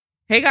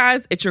Hey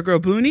guys, it's your girl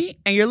Booney,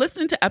 and you're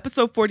listening to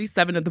episode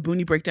 47 of the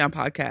Booney Breakdown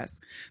Podcast.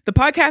 The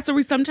podcast where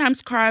we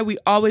sometimes cry, we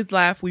always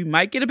laugh, we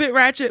might get a bit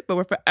ratchet, but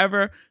we're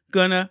forever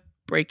gonna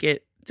break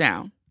it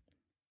down.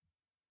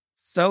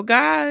 So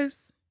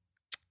guys,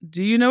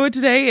 do you know what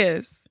today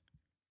is?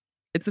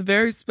 It's a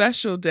very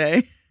special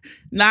day,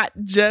 not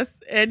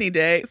just any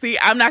day. See,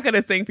 I'm not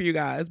gonna sing for you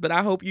guys, but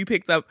I hope you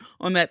picked up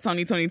on that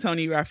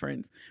Tony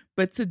reference.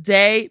 But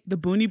today, the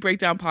Booney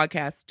Breakdown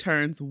Podcast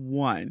turns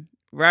 1.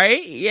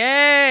 Right?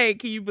 Yay!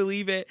 Can you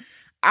believe it?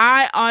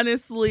 I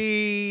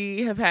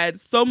honestly have had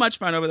so much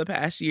fun over the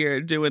past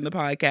year doing the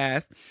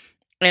podcast.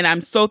 And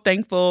I'm so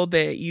thankful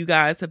that you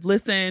guys have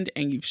listened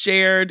and you've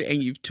shared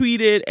and you've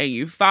tweeted and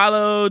you've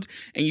followed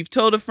and you've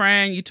told a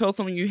friend, you told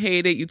someone you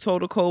hated, you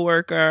told a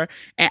coworker.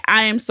 And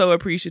I am so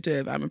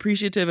appreciative. I'm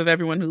appreciative of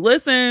everyone who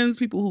listens,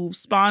 people who've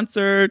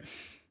sponsored,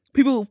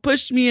 people who've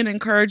pushed me and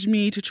encouraged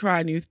me to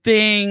try new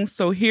things.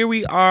 So here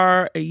we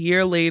are a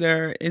year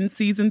later in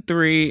season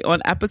 3 on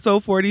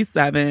episode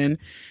 47.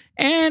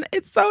 And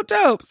it's so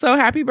dope. So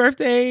happy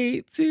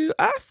birthday to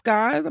us,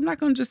 guys. I'm not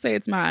going to just say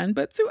it's mine,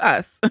 but to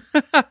us.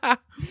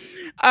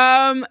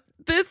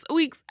 This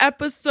week's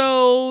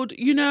episode,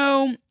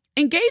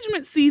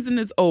 engagement season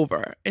is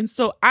over. And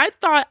so I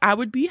thought I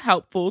would be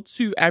helpful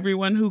to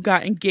everyone who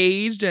got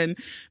engaged and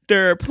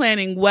they're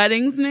planning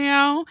weddings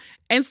now.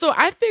 And so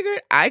I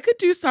figured I could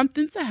do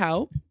something to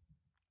help.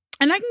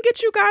 And I can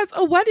get you guys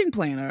a wedding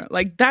planner.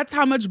 Like, that's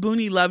how much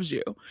Booney loves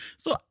you.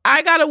 So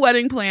I got a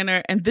wedding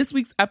planner. And this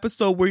week's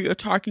episode, we are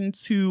talking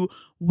to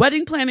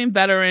wedding planning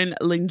veteran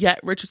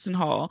Linnyette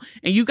Richardson-Hall.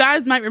 And you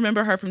guys might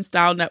remember her from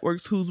Style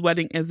Network's Whose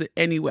Wedding Is It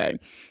Anyway?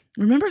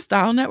 Remember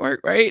Style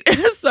Network, right?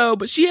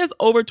 But she has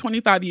over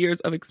 25 years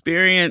of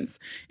experience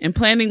in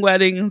planning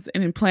weddings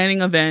and in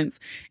planning events.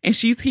 And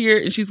she's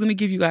here and she's going to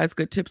give you guys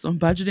good tips on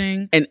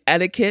budgeting and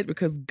etiquette,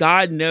 because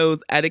God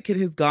knows etiquette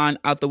has gone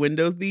out the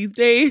windows these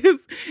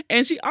days.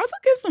 And she also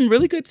gives some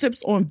really good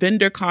tips on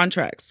vendor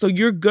contracts. So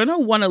you're going to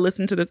want to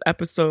listen to this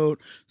episode.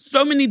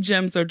 So many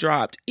gems are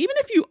dropped. Even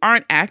if you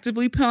aren't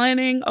actively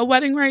planning a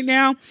wedding right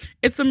now,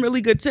 it's some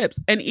really good tips.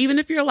 And even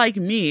if you're like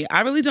me,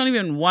 I really don't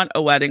even want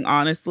a wedding,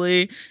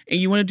 honestly, and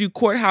you want to do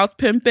courthouse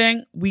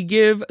pimping, we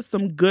give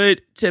some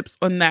good tips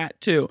on that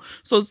too.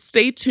 So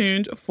stay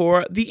tuned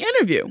for the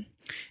interview.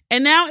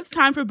 And now it's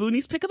time for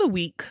Booney's Pick of the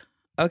Week.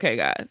 Okay,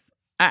 guys,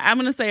 I'm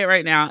going to say it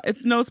right now.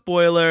 It's no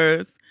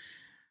spoilers,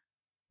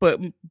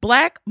 but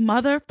Black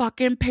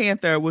motherfucking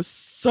Panther was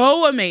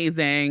so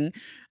amazing.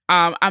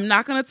 I'm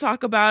not going to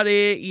talk about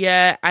it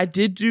yet. I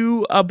did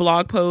do a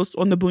blog post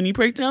on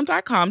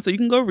thebooniebreakdown.com, so you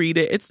can go read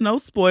it. It's no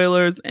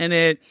spoilers in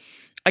it.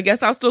 I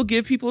guess I'll still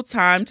give people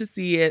time to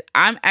see it.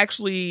 I'm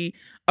actually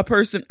a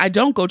person, I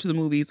don't go to the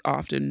movies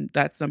often.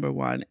 That's number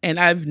one. And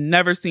I've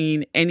never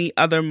seen any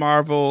other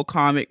Marvel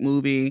comic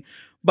movie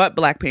but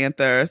Black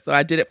Panther. So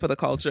I did it for the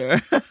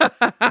culture.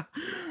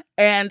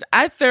 And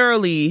I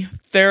thoroughly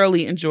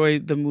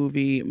enjoyed the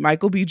movie.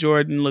 Michael B.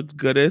 Jordan looked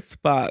good as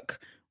fuck.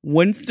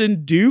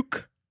 Winston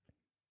Duke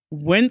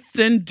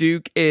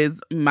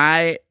is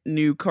my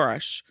new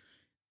crush.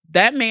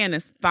 That man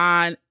is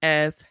fine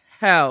as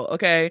hell,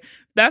 okay?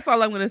 That's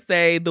all I'm going to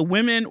say. The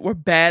women were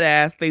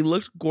badass. They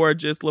looked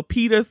gorgeous.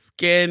 Lupita's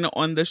skin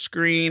on the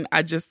screen.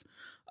 I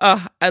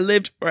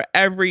lived for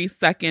every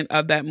second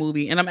of that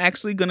movie. And I'm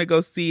actually going to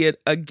go see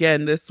it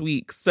again this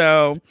week.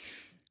 So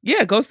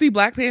yeah, go see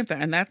Black Panther.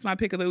 And that's my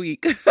pick of the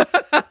week.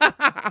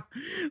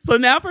 So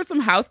now for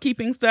some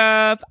housekeeping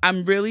stuff.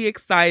 I'm really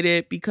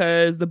excited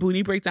because the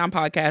Booney Breakdown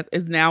Podcast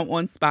is now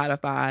on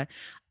Spotify.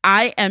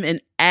 I am an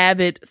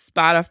avid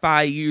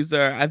Spotify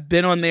user. I've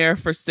been on there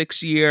for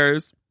 6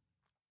 years.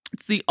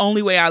 It's the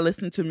only way I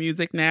listen to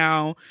music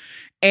now.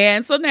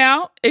 And so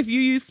now, if you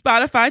use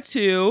Spotify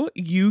too,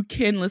 you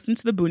can listen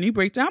to the Booney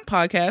Breakdown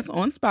Podcast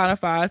on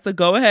Spotify. So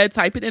go ahead,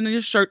 type it in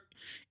your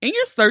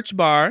search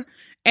bar,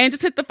 and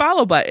just hit the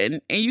follow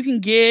button. And you can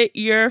get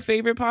your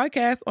favorite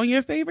podcast on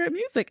your favorite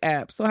music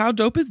app. So how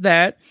dope is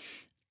that?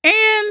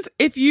 And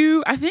if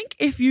you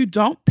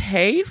don't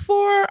pay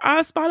for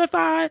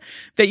Spotify,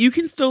 that you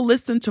can still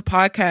listen to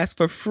podcasts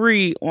for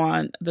free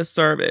on the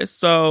service.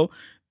 So,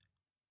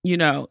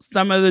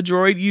 some of the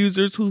Droid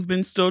users who've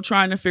been still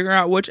trying to figure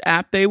out which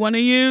app they want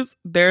to use,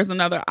 there's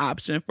another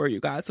option for you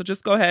guys. So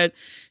just go ahead,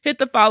 hit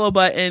the follow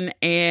button,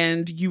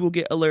 and you will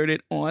get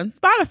alerted on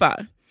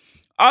Spotify.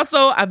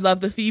 Also, I've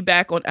loved the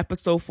feedback on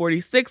episode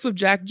 46 with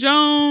Jack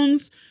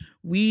Jones.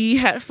 We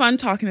had fun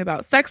talking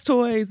about sex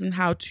toys and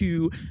how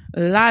to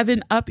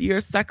liven up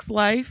your sex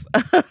life.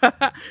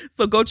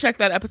 So go check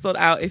that episode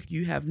out if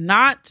you have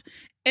not.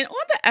 And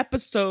on the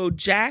episode,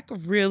 Jack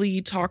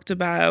really talked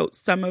about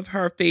some of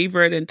her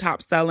favorite and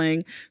top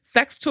selling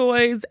sex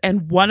toys.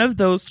 And one of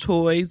those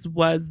toys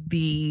was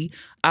the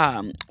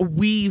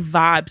We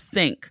Vibe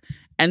Sync.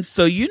 And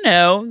so,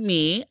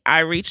 me, I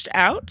reached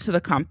out to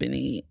the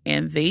company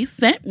and they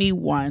sent me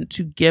one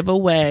to give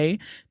away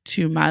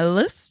to my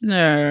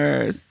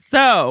listeners.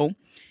 So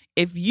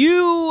If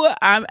you,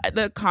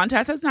 the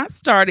contest has not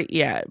started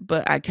yet,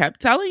 but I kept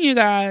telling you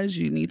guys,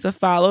 you need to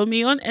follow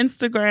me on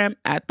Instagram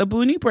at the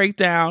Boonie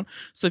Breakdown.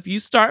 So if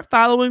you start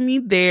following me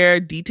there,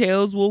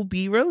 details will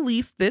be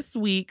released this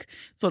week.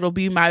 So it'll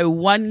be my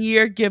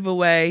 1-year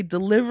giveaway,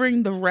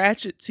 delivering the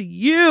ratchet to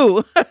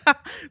you,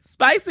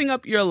 spicing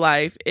up your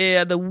life.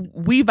 The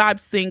We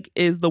Vibe Sync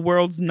is the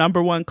world's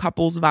 #1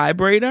 couples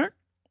vibrator.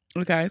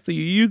 Okay, so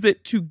you use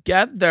it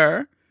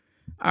together.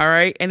 All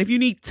right. And if you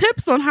need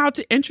tips on how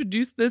to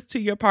introduce this to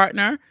your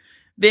partner,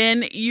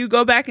 then you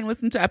go back and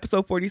listen to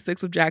episode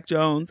 46 of Jack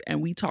Jones,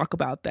 and we talk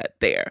about that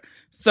there.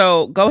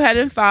 So go ahead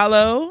and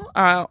follow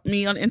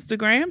me on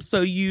Instagram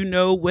so you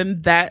know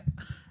when that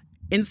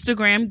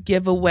Instagram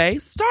giveaway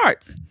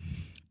starts.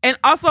 And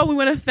also, we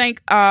want to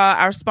thank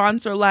our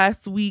sponsor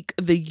last week,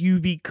 the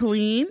UV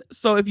Clean.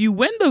 So if you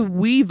win the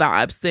We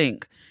Vibe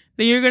Sync,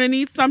 then you're going to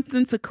need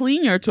something to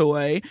clean your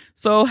toy.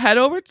 So head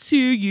over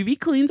to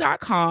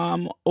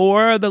uvclean.com,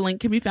 or the link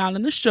can be found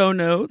in the show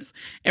notes.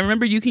 And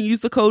remember, you can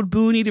use the code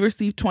Boonie to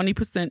receive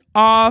 20%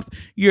 off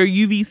your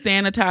UV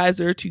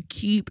sanitizer to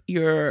keep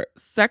your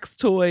sex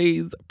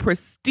toys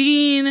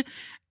pristine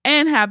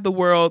and have the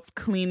world's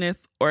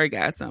cleanest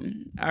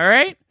orgasm. All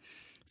right.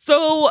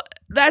 So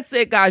that's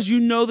it, guys. You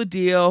know the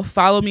deal.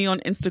 Follow me on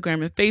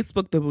Instagram and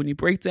Facebook, The Boonie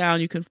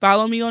Breakdown. You can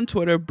follow me on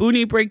Twitter,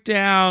 Boonie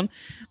Breakdown.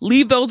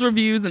 Leave those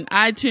reviews in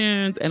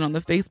iTunes and on the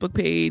Facebook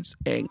page,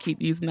 and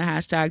keep using the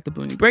hashtag The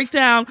Boonie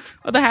Breakdown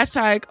or the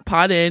hashtag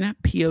PODIN,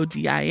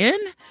 PODIN.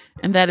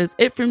 And that is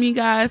it for me,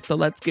 guys. So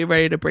let's get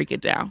ready to break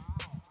it down.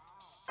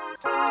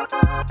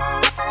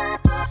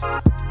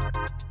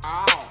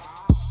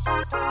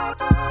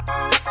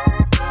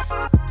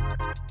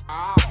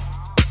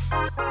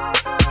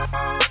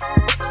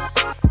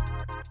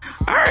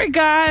 All right,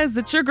 guys,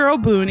 it's your girl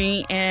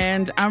Boonie,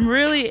 and I'm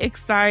really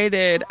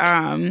excited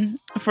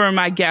for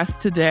my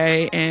guest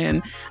today.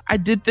 And I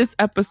did this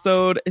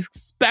episode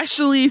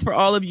especially for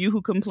all of you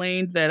who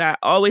complained that I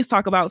always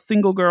talk about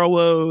single girl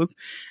woes.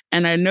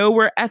 And I know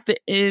we're at the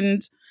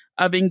end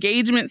of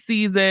engagement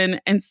season.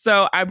 And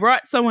so I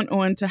brought someone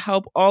on to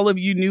help all of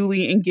you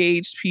newly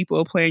engaged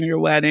people plan your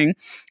wedding.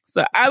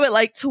 So I would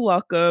like to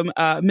welcome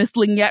Miss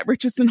Linnyette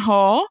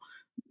Richardson-Hall.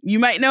 You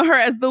might know her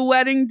as the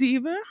wedding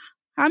diva.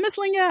 Hi, Miss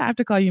Linnyette. I have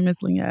to call you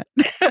Miss Linnyette.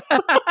 Hey,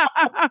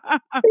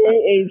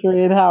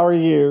 Adrian. How are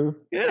you?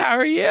 Good. How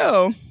are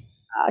you?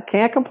 I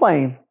can't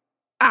complain.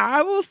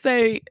 I will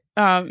say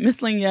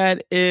Miss Linnyette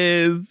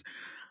is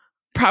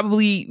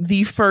probably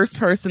the first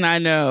person I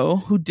know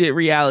who did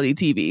reality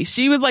TV.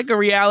 She was like a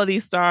reality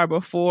star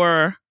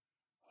before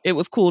it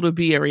was cool to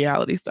be a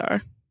reality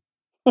star.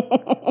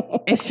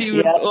 And she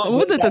was, what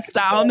was it, the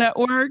Style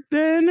Network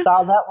then?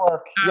 Style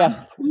Network,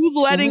 yes. Whose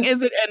wedding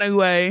is it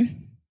anyway?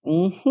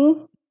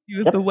 Mm-hmm. She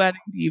was the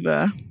wedding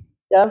diva.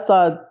 That's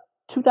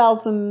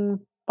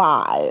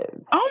 2005.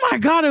 Oh my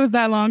God, it was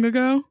that long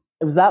ago?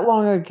 It was that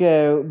long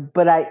ago,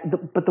 but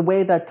the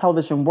way that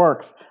television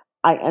works,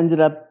 I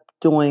ended up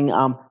doing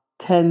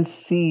 10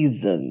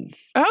 seasons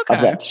of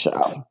that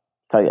show.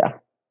 So yeah.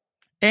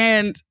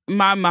 And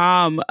my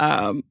mom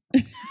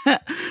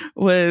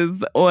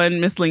was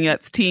on Miss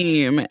Linyette's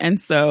team, and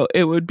so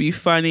it would be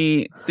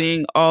funny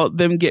seeing all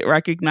them get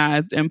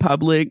recognized in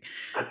public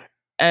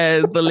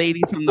as the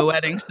ladies from the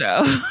wedding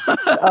show.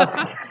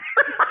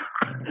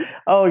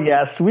 Oh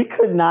yes, we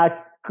could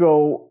not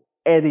go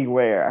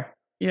anywhere.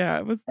 Yeah,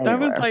 it was anywhere.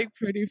 That was like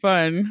pretty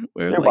fun.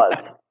 It was.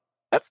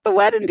 That's the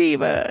wedding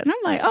diva, and I'm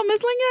like, oh,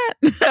 Miss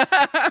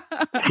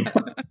Linnyette,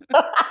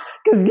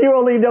 because you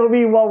only know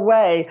me one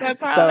way.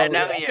 That's how I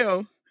know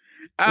you.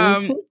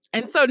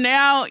 And so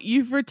now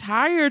you've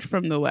retired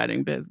from the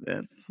wedding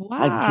business.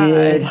 Why?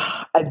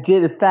 I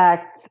did. In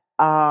fact,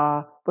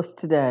 what's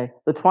today?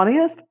 The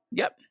 20th?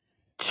 Yep.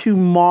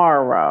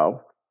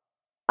 Tomorrow,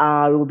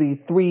 it will be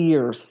 3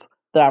 years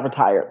that I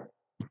retired.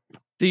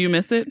 Do you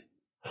miss it?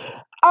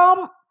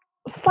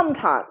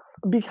 Sometimes,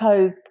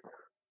 because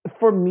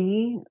for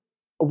me,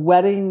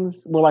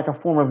 weddings were like a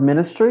form of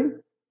ministry,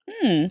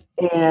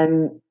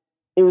 and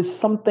it was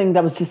something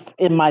that was just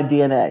in my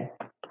DNA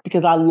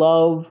because I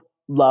love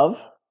love,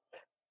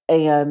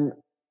 and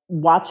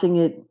watching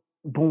it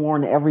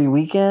born every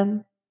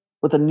weekend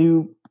with a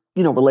new,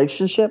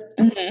 relationship.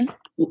 Mm-hmm.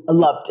 I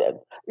loved it.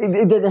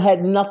 It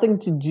had nothing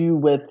to do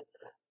with,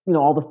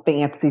 all the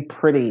fancy,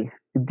 pretty.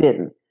 It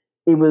didn't.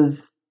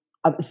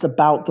 It's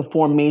about the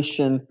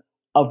formation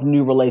of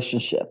new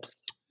relationships.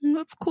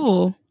 That's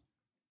cool.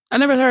 I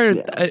never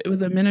heard it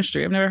was a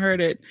ministry. I've never heard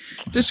it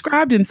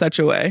described in such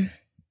a way.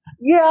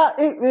 Yeah,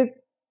 it's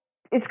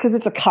because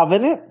it's a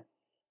covenant,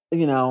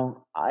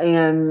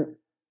 and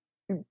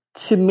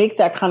to make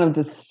that kind of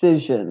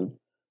decision,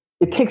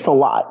 it takes a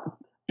lot.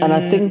 And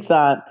I think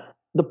that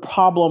the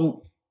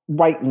problem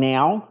right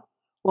now,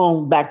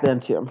 well, back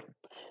then too,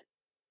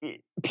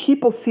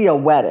 people see a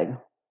wedding.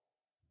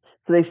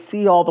 So they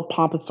see all the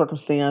pomp and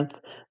circumstance,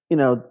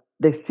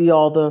 they see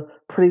all the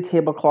pretty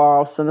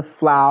tablecloths and the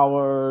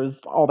flowers,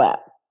 all that.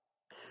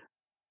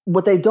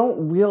 What they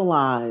don't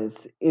realize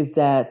is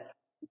that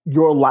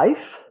your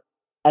life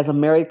as a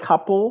married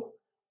couple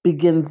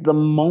begins the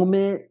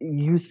moment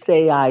you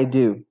say I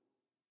do,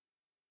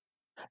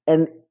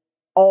 and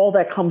all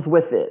that comes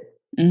with it.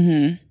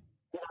 Mm-hmm.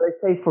 They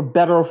say for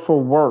better or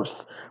for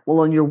worse. Well,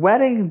 on your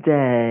wedding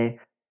day,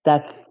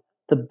 that's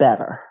the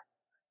better.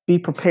 Be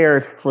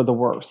prepared for the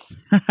worse.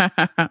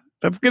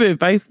 That's good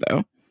advice,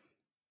 though.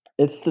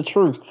 It's the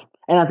truth.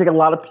 And I think a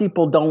lot of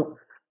people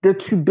they're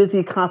too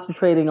busy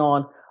concentrating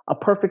on a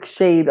perfect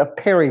shade of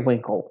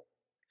periwinkle.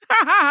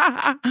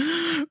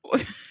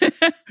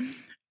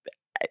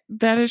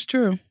 That is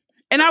true.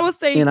 And I would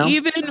say,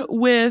 even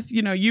with,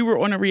 you were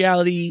on a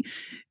reality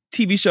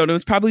TV show, it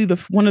was probably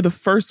one of the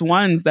first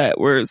ones that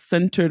were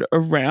centered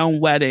around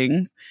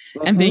weddings.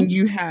 Mm-hmm. And then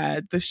you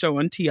had the show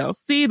on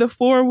TLC, The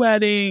Four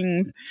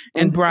Weddings,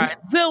 and Bridezilla.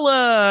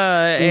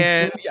 Mm-hmm.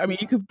 And I mean,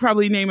 you could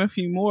probably name a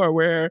few more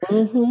where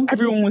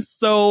everyone was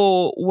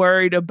so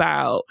worried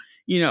about,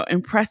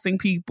 impressing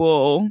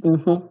people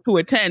who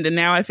attend. And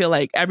now I feel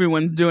like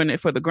everyone's doing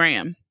it for the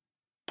gram.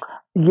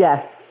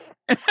 Yes.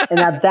 And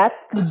now that's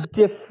the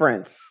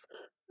difference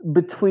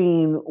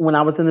between when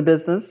I was in the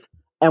business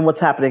and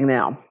what's happening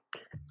now.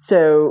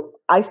 So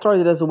I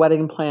started as a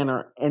wedding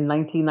planner in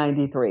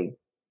 1993.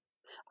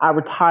 I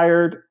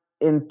retired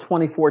in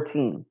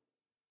 2014.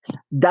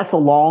 That's a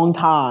long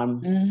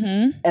time.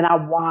 Mm-hmm. And I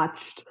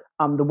watched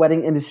the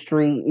wedding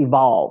industry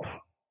evolve.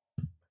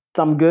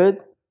 Some good,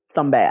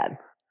 some bad.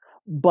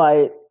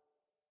 But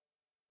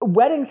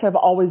weddings have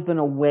always been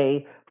a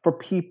way for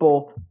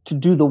people to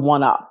do the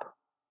one-up.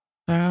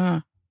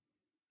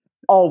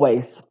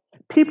 Always.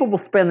 People will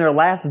spend their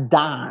last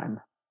dime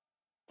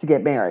to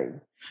get married.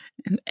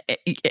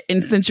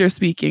 And since you're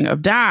speaking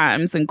of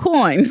dimes and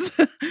coins,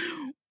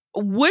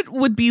 what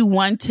would be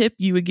one tip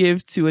you would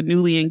give to a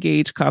newly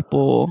engaged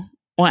couple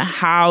on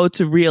how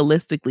to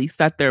realistically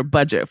set their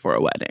budget for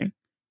a wedding?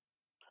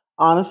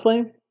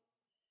 Honestly,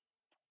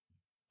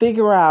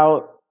 figure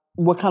out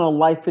what kind of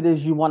life it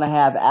is you want to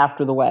have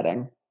after the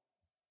wedding.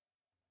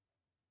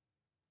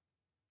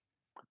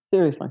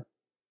 Seriously.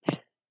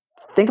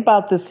 Think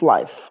about this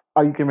life.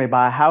 Are you going to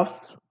buy a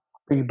house?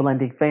 Are you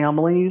blending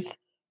families?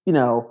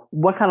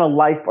 What kind of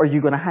life are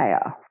you going to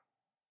have?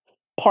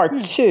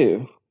 Part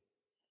 2,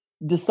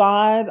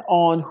 decide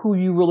on who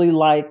you really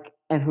like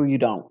and who you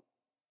don't.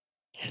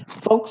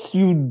 Folks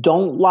you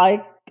don't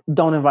like,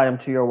 don't invite them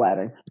to your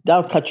wedding.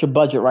 That'll cut your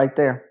budget right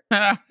there.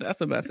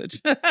 That's a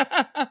message.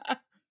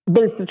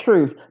 But it's the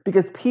truth,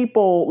 because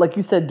people, like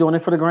you said, doing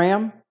it for the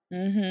gram,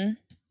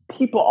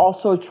 people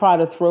also try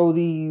to throw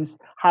these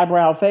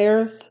highbrow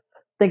affairs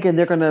thinking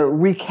they're going to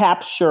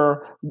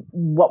recapture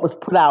what was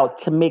put out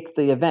to make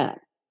the event.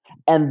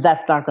 And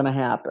that's not going to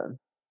happen.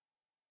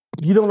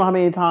 You don't know how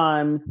many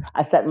times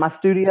I sat in my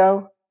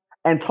studio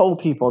and told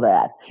people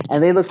that.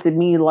 And they looked at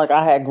me like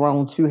I had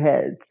grown 2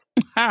 heads.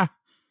 And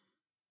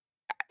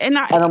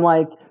I'm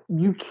like,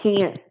 you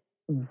can't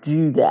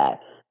do that.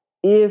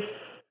 If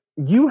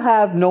you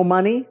have no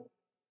money,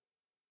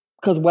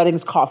 because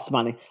weddings cost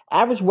money.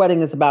 Average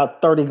wedding is about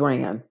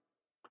 $30,000.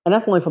 And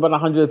that's only for about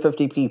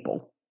 150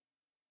 people.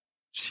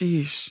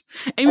 Sheesh.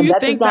 And you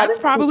think that's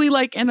probably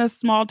like in a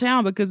small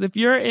town, because if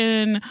you're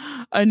in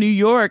New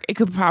York, it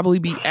could probably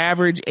be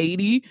average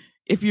 80.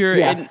 If you're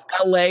in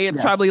LA, it's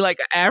probably like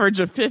an average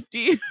of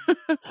 50.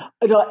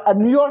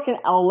 New York and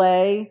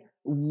LA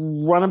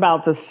run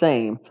about the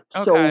same.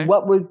 Okay. So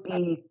what would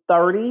be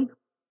 30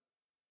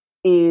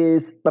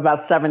 is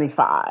about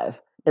 75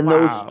 in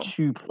those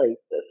 2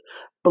 places.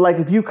 But like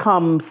if you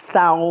come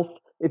south,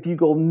 if you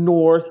go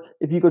north,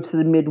 if you go to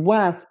the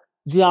Midwest,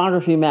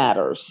 geography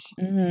matters.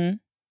 Mm-hmm.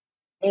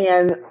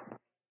 And,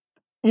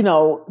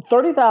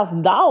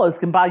 $30,000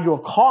 can buy you a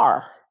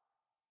car.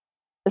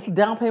 It's a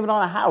down payment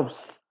on a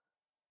house.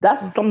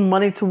 That's some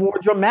money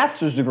towards your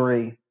master's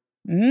degree.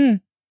 Mm-hmm.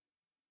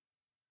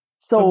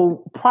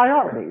 So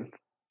priorities.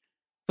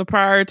 So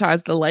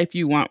prioritize the life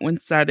you want when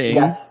setting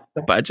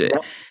the budget.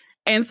 Yep.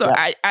 And so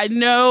I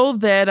know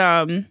that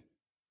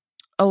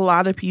a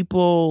lot of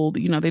people,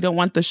 they don't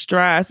want the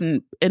stress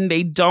and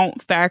they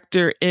don't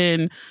factor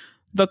in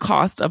the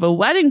cost of a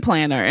wedding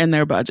planner in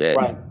their budget.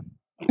 Right.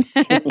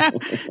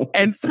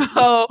 And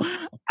so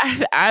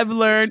I've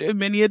learned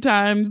many a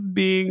times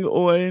being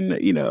on,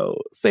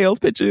 sales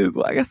pitches.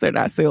 Well, I guess they're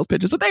not sales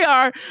pitches, but they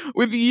are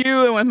with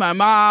you and with my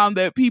mom,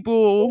 that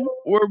people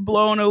were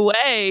blown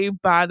away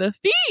by the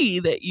fee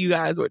that you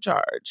guys would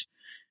charge.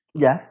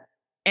 Yeah.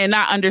 And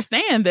I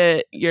understand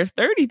that your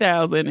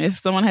 $30,000, if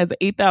someone has an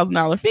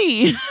 $8,000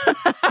 fee,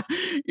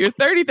 your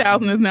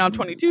 $30,000 is now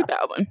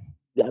 $22,000.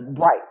 Yeah,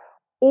 right.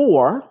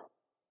 Or,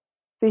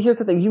 see, here's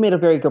the thing. You made a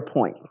very good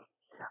point.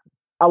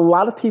 A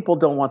lot of people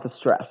don't want the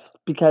stress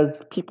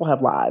because people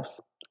have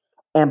lives.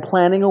 And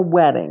planning a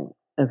wedding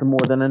is more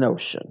than a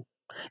notion,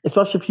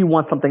 especially if you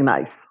want something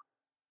nice.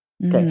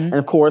 Okay. Mm-hmm. And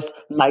of course,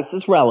 nice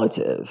is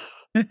relative.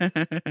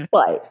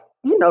 But,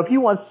 if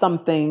you want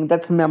something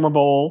that's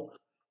memorable,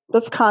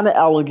 that's kind of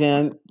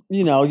elegant,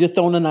 you're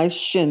throwing a nice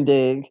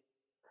shindig,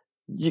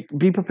 you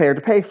be prepared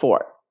to pay for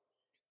it.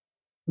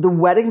 The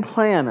wedding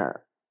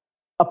planner,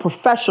 a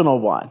professional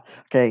one,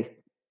 okay,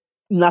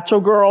 not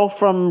your girl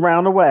from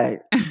round away,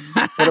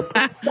 but a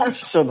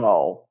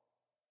professional,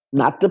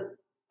 not the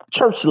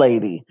church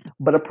lady,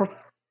 but a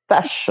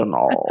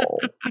professional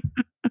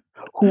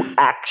who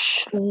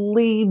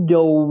actually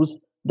knows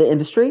the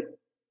industry,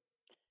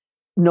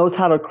 knows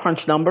how to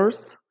crunch numbers,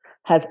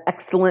 has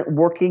excellent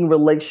working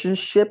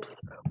relationships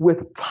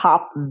with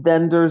top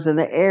vendors in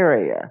the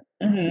area.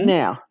 Mm-hmm.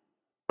 Now,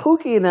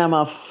 Pookie and them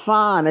are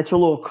fine at your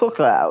little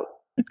cookout.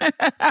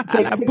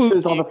 Take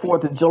pictures on the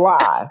 4th of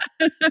July.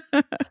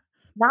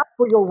 Not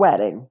for your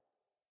wedding.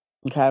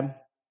 Okay.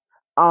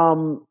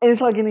 And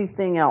it's like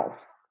anything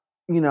else.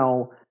 You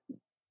know,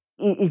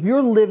 if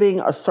you're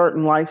living a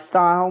certain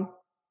lifestyle,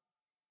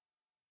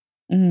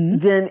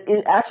 then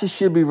it actually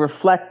should be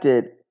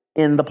reflected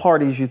in the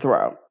parties you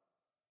throw.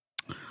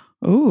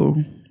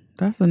 Ooh,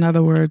 that's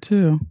another word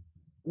too.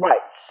 Right.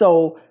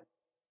 So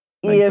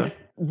if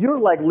you're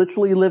like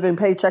literally living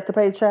paycheck to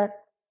paycheck,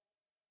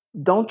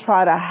 don't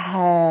try to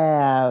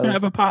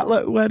have a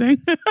potluck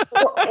wedding.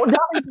 or not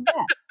even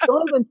that.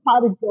 Don't even try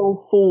to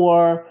go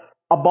for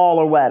a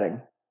baller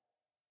wedding.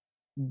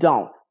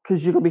 Don't,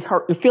 because you're gonna be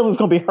hurt. Your feelings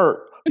gonna be hurt.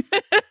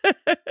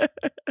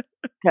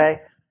 Okay.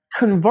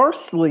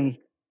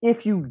 Conversely,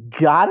 if you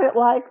got it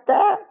like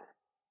that,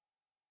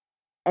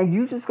 and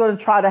you just gonna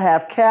try to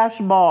have cash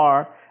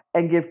bar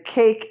and give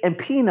cake and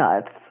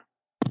peanuts,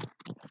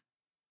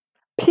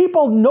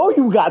 people know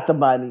you got the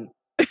money.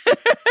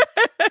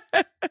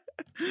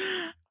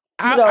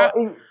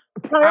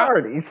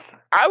 Priorities.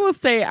 I will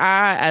say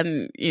I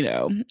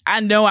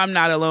know I'm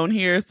not alone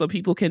here, so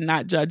people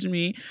cannot judge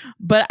me,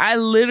 but I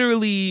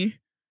literally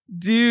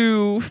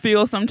do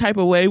feel some type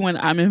of way when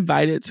I'm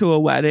invited to a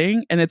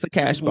wedding and it's a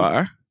cash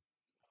bar.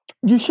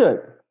 You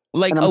should.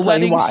 Like a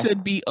wedding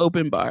should be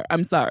open bar.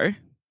 I'm sorry.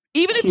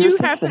 Even if you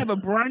have to have a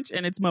brunch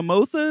and it's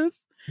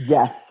mimosas.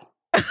 Yes.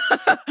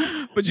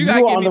 But you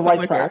gotta give me some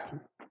liquor. Track.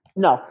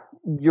 No,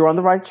 you're on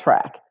the right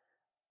track.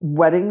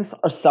 Weddings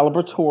are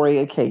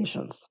celebratory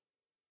occasions.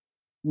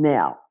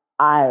 Now,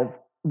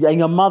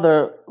 your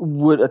mother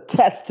would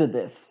attest to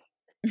this.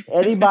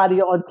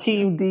 Anybody on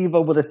Team Diva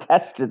would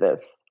attest to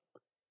this.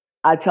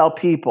 I tell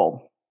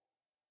people,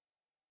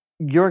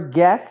 your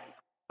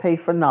guests pay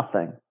for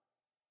nothing.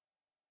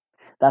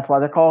 That's why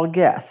they're called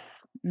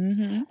guests.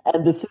 Mm-hmm.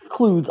 And this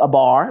includes a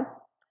bar.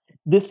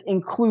 This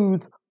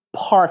includes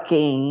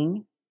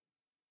parking.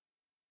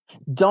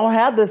 Don't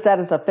have this at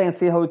a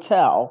fancy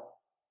hotel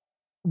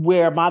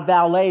where my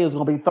valet is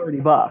going to be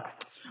 $30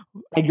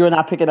 and you're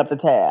not picking up the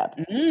tab.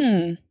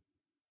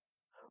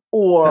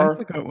 Or that's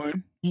a good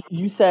one.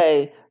 You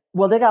say,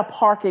 well, they got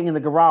parking in the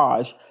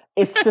garage.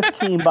 It's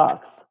 $15.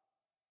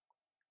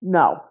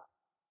 No,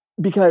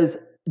 because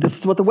this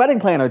is what the wedding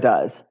planner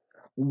does.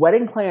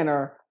 Wedding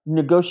planner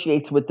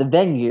negotiates with the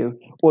venue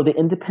or the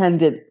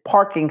independent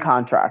parking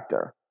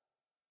contractor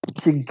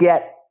to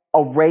get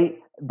a rate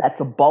that's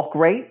a bulk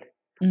rate.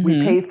 Mm-hmm.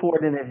 We paid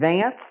for it in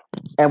advance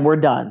and we're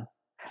done.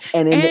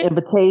 And in the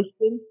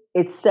invitation,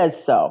 it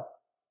says so.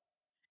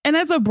 And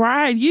as a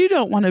bride, you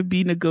don't want to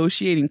be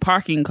negotiating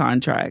parking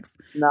contracts.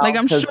 No, like,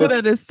 I'm sure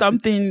that is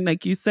something,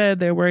 like you said,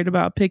 they're worried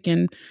about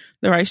picking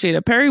the right shade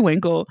of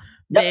periwinkle.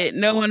 That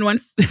no one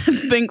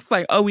thinks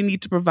like, oh, we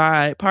need to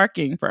provide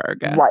parking for our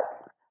guests. Right.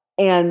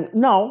 And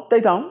no,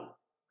 they don't.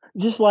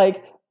 Just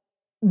like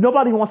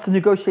nobody wants to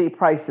negotiate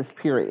prices,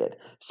 period.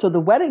 So the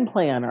wedding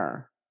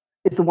planner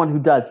is the one who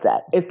does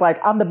that. It's like,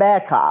 I'm the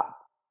bad cop.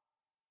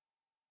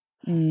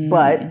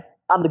 But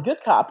I'm the good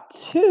cop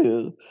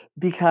too,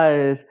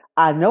 because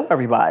I know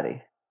everybody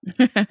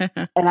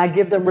and I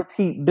give them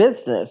repeat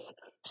business.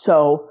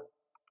 So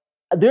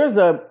there's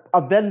a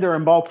vendor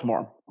in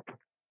Baltimore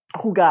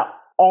who got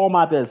all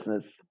my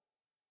business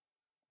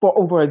for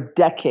over a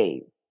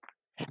decade.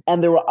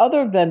 And there were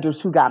other vendors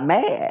who got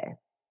mad.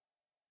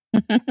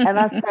 And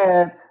I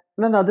said,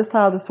 no, this is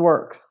how this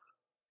works.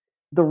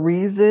 The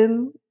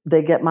reason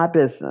they get my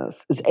business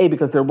is A,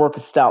 because their work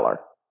is stellar.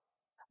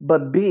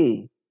 But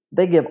B,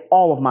 they give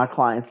all of my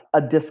clients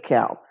a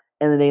discount,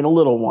 and it ain't a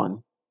little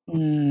one.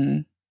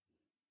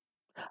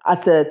 I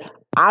said,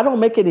 I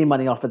don't make any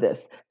money off of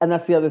this. And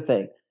that's the other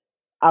thing.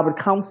 I would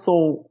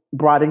counsel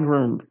bride and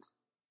grooms.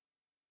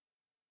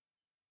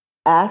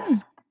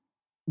 Ask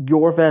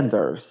your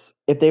vendors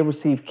if they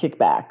receive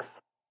kickbacks.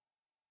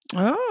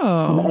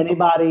 From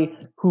anybody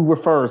who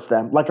refers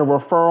them, like a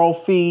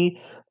referral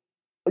fee,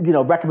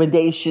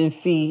 recommendation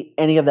fee,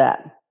 any of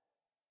that.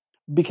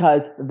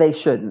 Because they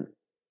shouldn't.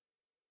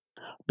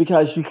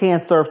 Because you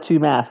can't serve two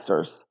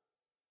masters.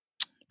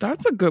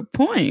 That's a good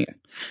point.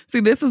 See,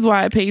 this is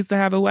why it pays to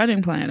have a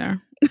wedding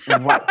planner.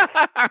 Right.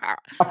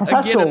 A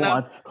professional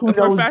one. A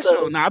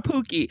professional, not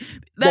Pookie.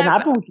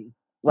 Not Pookie.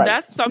 Right.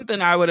 That's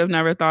something I would have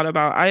never thought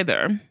about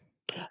either.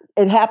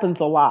 It happens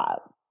a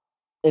lot.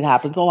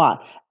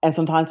 And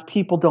sometimes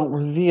people don't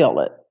reveal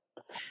it.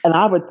 And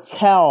I would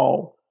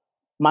tell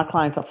my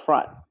clients up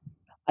front,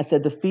 I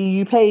said, the fee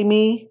you pay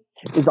me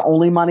is the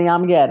only money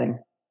I'm getting.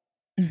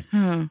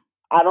 Mm-hmm.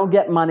 I don't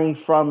get money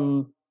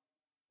from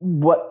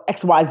what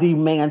XYZ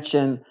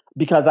mansion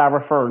because I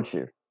referred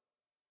you.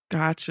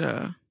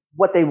 Gotcha.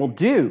 What they will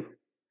do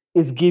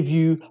is give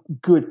you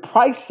good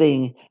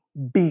pricing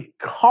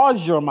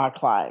because you're my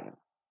client.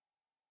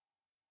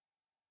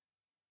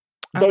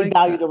 I They like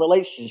value that. the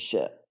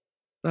relationship.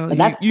 So And you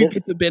that's you get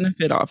different. the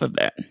benefit off of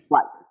that.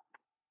 Right.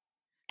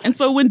 And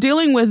so when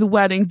dealing with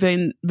wedding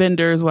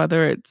vendors,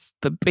 whether it's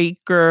the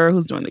baker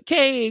who's doing the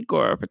cake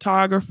or a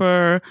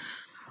photographer,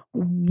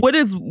 what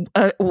is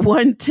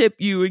one tip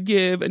you would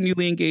give a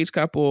newly engaged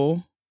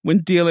couple when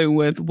dealing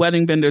with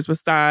wedding vendors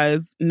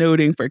besides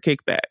noting for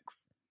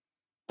kickbacks?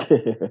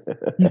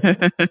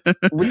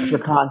 Read your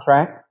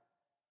contract.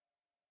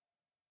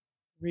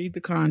 Read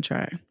the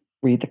contract.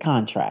 Read the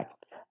contract.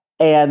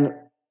 And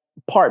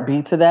part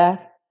B to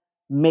that,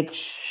 make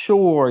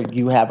sure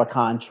you have a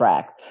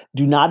contract.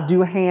 Do not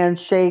do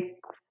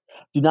handshakes.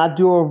 Do not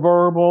do a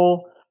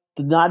verbal.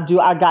 Do not do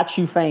I got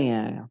you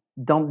fan.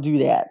 Don't do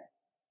that.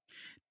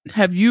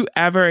 Have you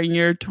ever, in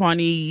your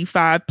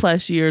 25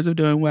 plus years of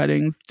doing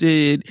weddings,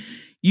 did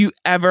you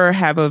ever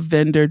have a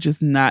vendor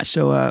just not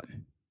show up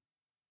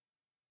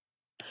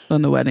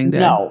on the wedding day?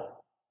 No.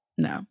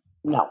 No.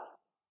 No.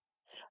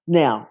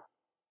 Now,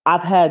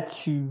 I've had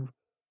to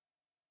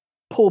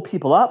pull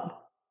people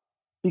up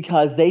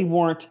because they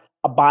weren't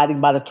abiding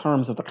by the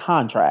terms of the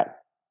contract.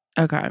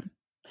 Okay.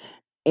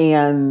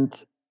 And,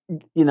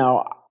 you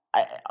know,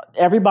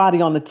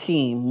 everybody on the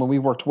team when we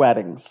worked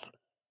weddings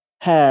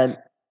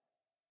had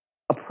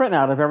a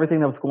printout of everything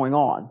that was going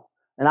on.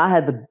 And I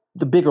had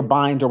the bigger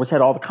binder, which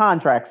had all the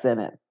contracts in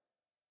it.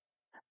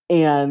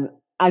 And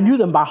I knew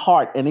them by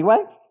heart anyway.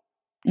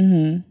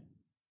 Mm-hmm.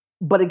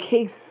 But in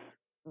case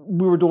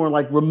we were doing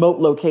like remote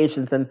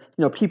locations and,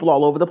 people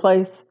all over the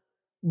place,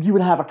 you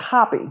would have a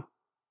copy.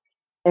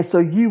 And so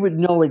you would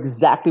know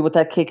exactly what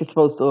that cake is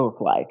supposed to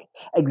look like,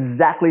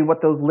 exactly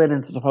what those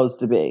linens are supposed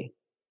to be.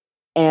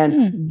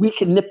 And we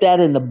can nip that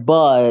in the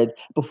bud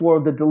before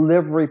the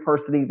delivery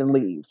person even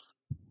leaves.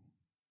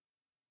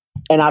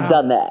 And I've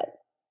done that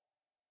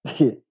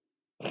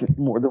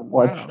more than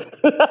once.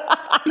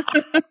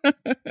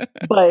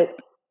 But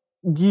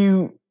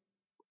you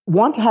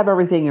want to have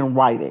everything in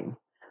writing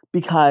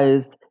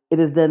because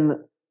it is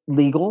then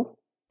legal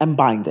and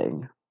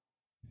binding.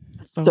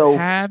 So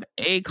have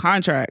a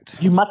contract.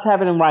 You must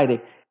have it in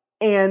writing.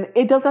 And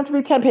it doesn't have to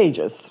be 10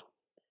 pages.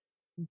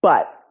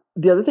 But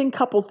the other thing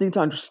couples need to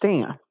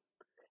understand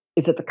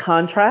is that the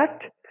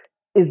contract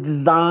is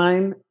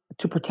designed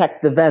to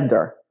protect the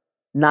vendor,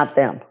 not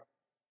them.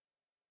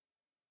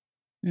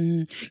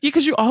 Yeah,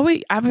 because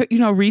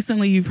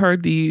recently you've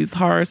heard these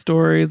horror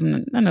stories,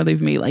 and I know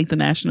they've made like the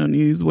national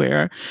news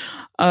where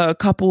a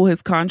couple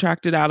has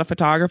contracted out a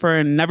photographer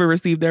and never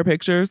received their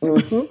pictures.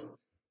 Mm-hmm.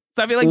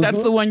 So I feel like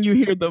that's the one you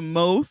hear the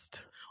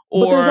most.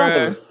 But there's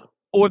others.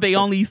 Or they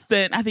only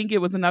sent, I think it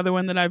was another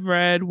one that I've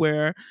read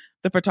where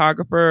the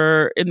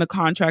photographer in the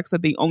contract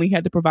said they only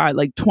had to provide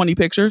like 20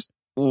 pictures.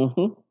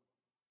 Mm-hmm.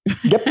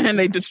 Yep. And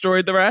they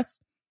destroyed the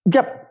rest.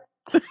 Yep.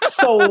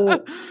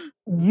 So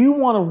you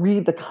want to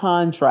read the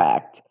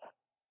contract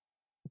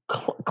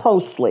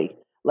closely.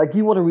 Like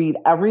you want to read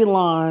every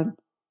line,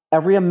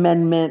 every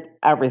amendment,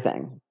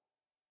 everything.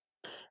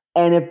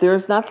 And if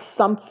there's not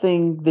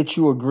something that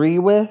you agree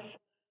with,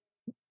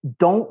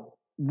 don't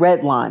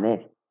redline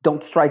it.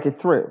 Don't strike it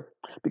through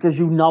because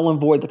you null and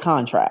void the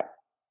contract.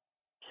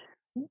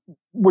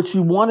 What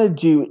you want to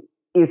do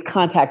is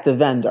contact the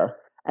vendor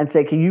and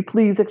say, can you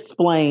please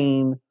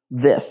explain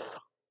this?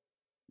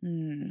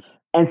 And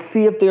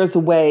see if there's a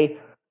way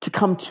to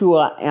come to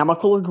an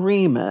amicable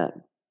agreement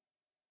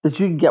that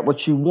you can get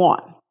what you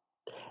want.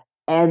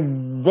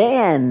 And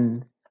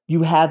then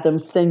you have them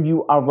send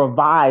you a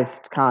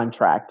revised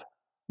contract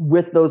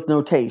with those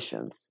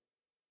notations.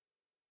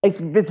 It's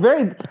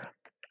very,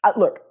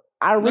 look,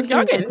 I originally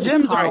y'all getting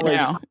gems right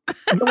now.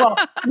 Well,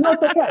 no,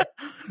 it's okay.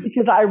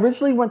 Because I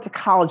originally went to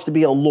college to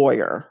be a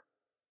lawyer.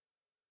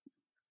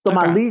 So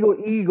my legal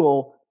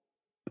eagle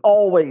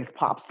always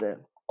pops in.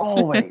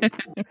 Always.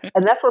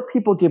 And that's where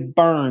people get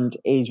burned,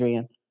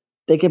 Adrienne.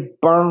 They get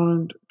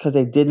burned because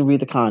they didn't read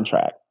the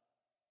contract.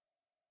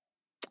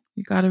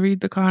 You got to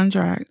read the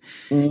contract.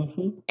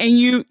 Mm-hmm. And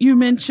you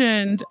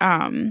mentioned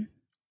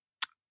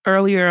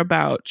earlier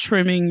about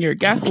trimming your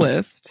guest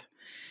list.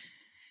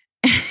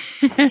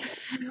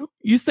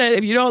 You said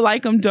if you don't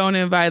like them, don't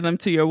invite them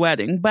to your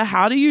wedding. But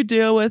how do you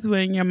deal with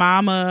when your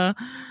mama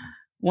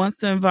wants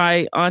to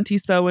invite Auntie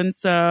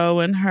so-and-so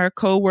and her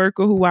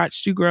coworker who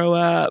watched you grow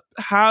up?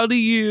 How do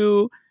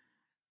you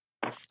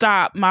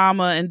stop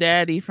mama and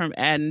daddy from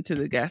adding to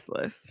the guest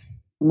list?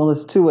 Well,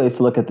 there's two ways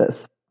to look at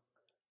this.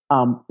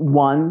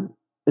 One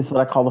is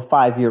what I call the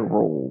 5-year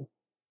rule.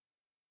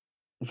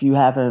 If you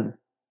haven't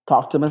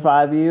talked to them in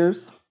 5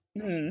 years,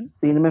 seen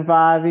them in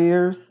 5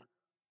 years,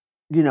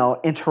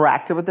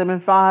 interacted with them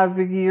in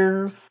 5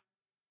 years,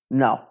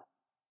 no.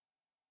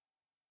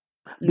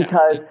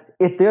 Because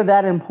if they're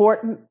that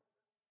important,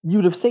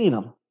 you'd have seen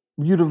them.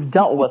 You'd have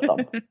dealt with them.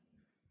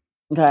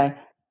 Okay?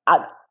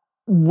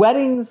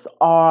 Weddings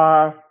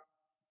are,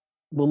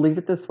 we'll leave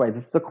it this way.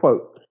 This is a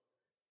quote.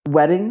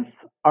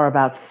 Weddings are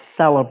about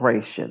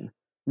celebration,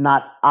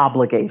 not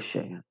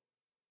obligation.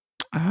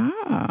 And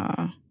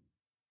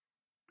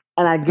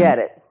I get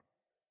it.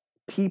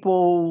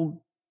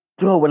 People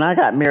Oh, when I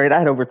got married, I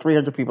had over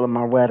 300 people in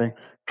my wedding.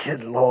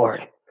 Good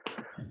Lord.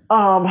 And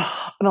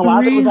a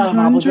lot of it was out of 300?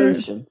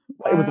 obligation.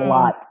 It was a Wow.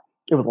 lot.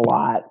 It was a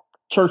lot.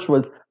 Church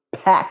was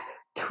packed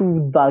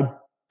to the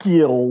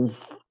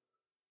gills.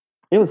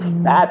 It was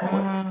fabulous,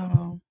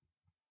 Wow.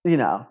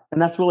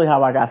 and that's really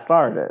how I got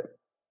started.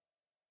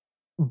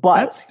 But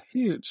That's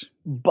huge.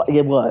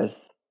 it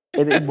was.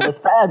 It was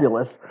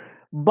fabulous.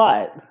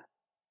 But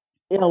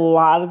a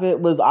lot of it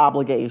was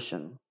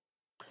obligation.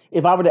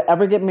 If I were to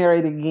ever get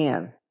married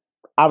again,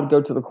 I would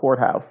go to the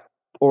courthouse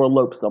or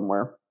elope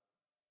somewhere.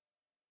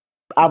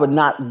 I would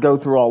not go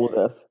through all of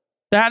this.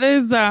 That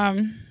is,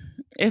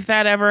 if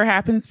that ever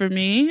happens for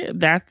me,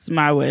 that's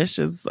my wish,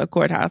 is a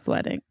courthouse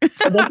wedding.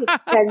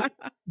 And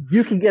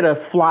you can get a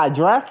fly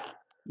dress,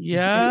 be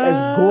as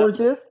Yeah.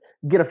 gorgeous,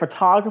 get a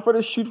photographer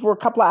to shoot for a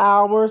couple of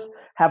hours,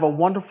 have a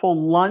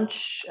wonderful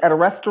lunch at a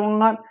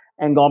restaurant,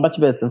 and go about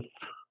your business.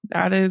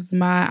 That is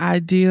my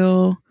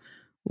ideal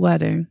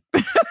wedding.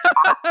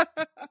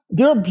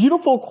 There are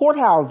beautiful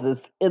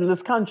courthouses in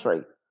this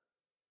country.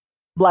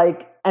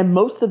 And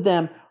most of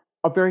them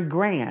are very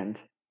grand.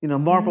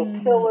 Marble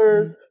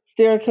pillars,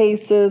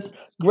 staircases,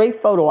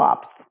 great photo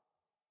ops.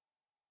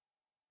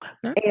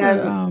 That's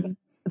And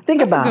think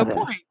that's a about good it.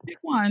 point. Pick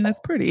one that's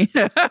pretty.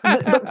 But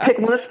pick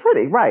one that's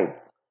pretty, right?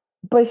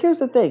 But here's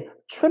the thing: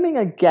 trimming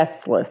a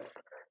guest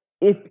list.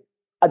 If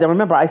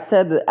remember, I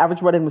said the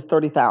average wedding was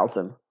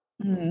 30,000.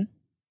 Mm-hmm.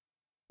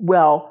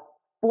 Well,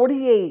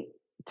 48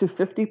 to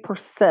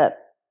 50%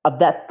 of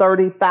that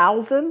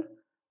 30,000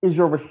 is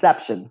your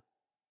reception.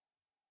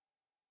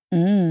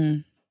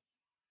 Mm.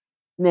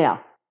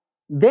 Now,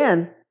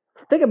 then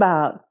think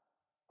about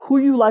who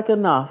you like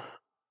enough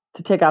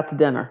to take out to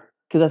dinner,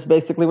 because that's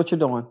basically what you're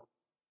doing.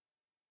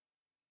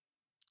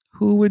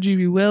 Who would you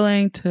be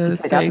willing to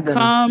say,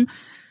 come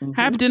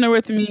have dinner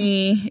with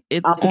me?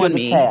 It's on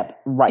me. Tab.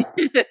 Right.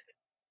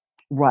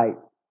 Right.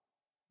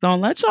 Don't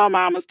let y'all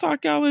mamas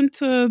talk y'all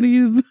into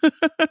these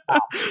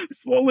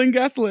swollen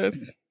guest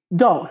lists.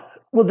 Don't.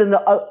 Well,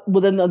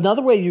 then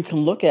another way you can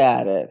look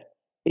at it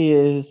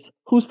is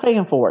who's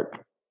paying for it.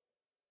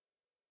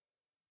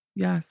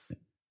 Yes.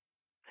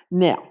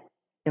 Now,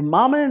 if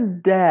mama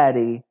and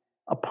daddy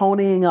are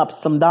ponying up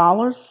some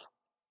dollars,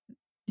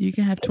 you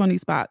can have 20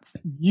 spots.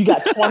 You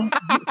got 20.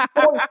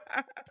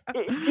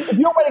 If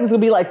your wedding is going to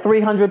be like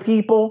 300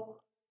 people,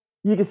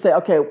 you can say,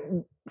 okay,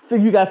 so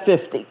you got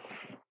 50.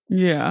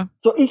 Yeah.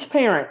 So each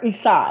parent,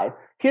 each side,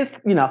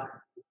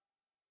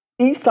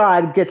 each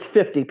side gets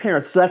 50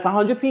 parents. So that's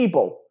 100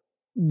 people.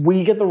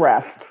 We get the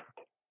rest.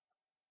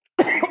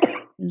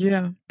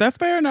 Yeah, that's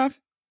fair enough.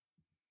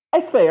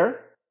 It's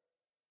fair.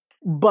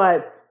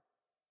 But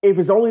if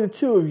it's only the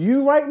two of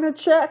you writing a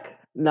check,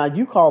 now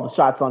you call the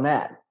shots on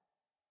that.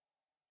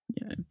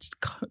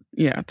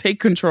 Yeah, take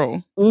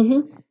control.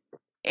 Mm-hmm.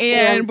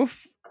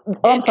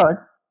 I'm sorry.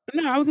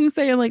 No, I was going to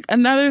say, like,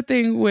 another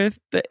thing with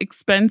the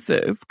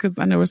expenses, because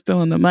I know we're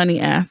still in the money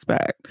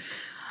aspect.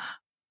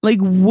 Like,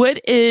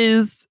 what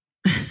is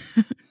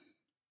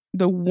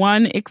the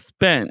one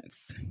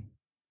expense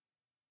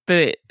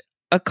that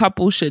a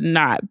couple should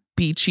not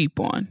be cheap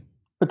on?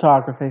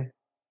 Photography.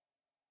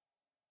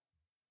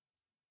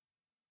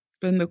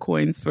 Spend the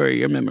coins for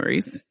your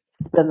memories.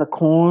 Spend the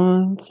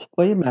coins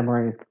for your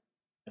memories.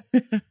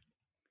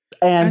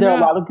 And there are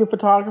a lot of good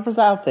photographers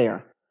out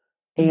there.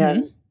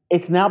 And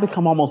it's now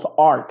become almost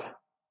art.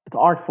 It's an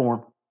art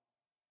form.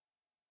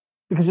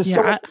 Because there's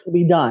so much to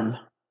be done.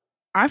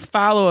 I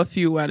follow a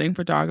few wedding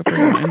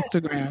photographers on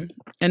Instagram.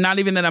 And not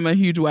even that I'm a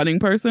huge wedding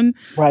person.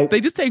 Right.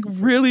 They just take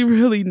really,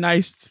 really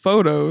nice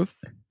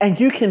photos. And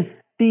you can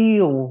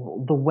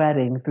feel the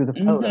wedding through the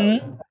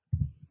photos.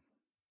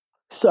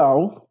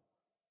 So,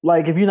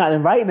 like, if you're not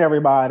inviting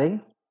everybody,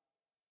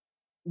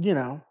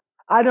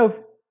 I know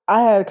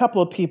I had a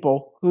couple of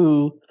people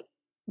who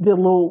did a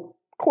little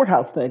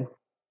courthouse thing.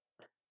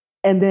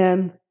 And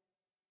then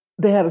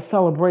they had a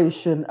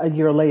celebration a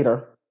year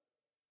later.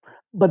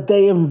 But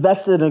they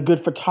invested in a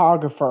good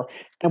photographer,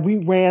 and we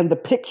ran the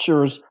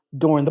pictures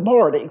during the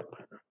party.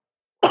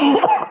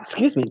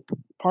 Excuse me.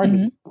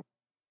 Pardon me.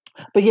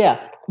 But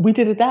yeah, we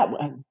did it that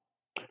way.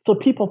 So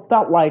people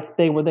felt like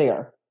they were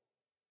there.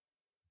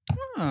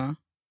 Huh.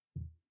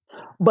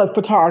 But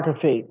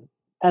photography.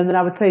 And then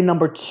I would say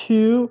number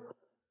 2,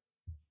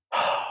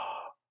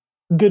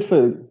 good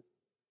food.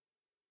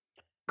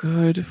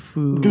 Good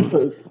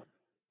food.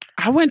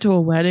 I went to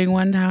a wedding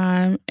one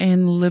time,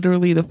 and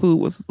literally the food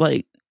was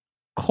like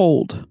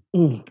cold.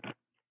 And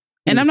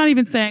I'm not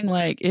even saying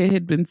like it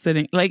had been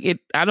sitting, like it,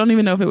 I don't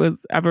even know if it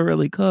was ever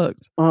really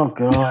cooked. Oh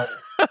God.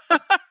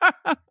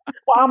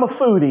 Well, I'm a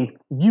foodie.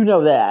 You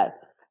know that.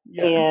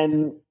 Yes.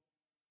 And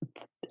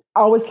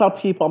I always tell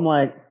people, I'm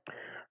like,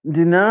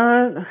 do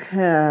not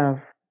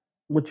have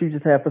what you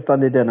just had for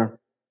Sunday dinner.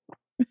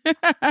 Because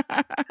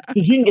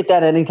you can get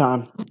that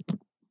anytime.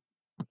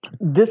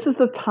 This is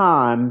the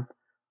time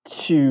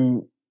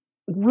to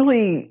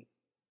really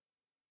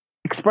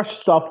express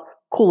yourself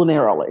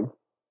culinarily.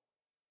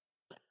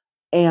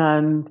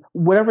 And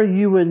whatever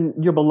you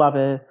and your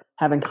beloved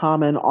have in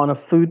common on a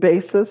food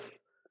basis,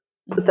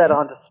 put that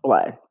on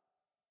display.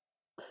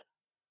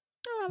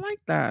 like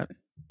that.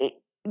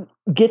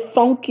 Get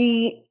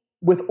funky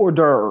with hors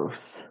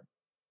d'oeuvres.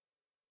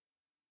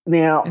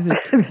 Now, is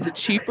it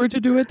cheaper to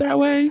do it that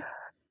way?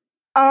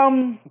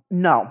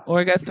 No. Or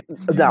I guess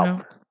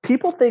No.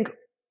 People think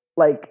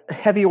like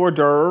heavy hors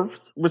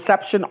d'oeuvres,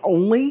 reception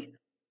only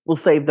will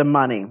save them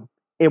money.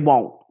 It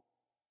won't.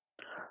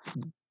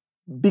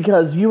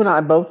 Because you and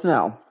I both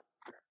know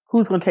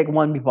who's going to take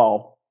one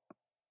meatball?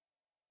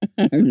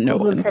 No who's one.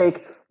 Going to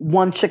take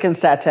one chicken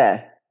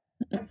satay?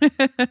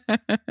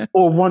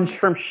 Or one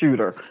shrimp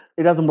shooter?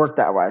 It doesn't work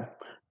that way.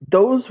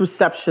 Those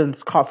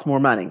receptions cost more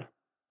money.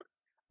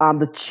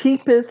 The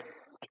cheapest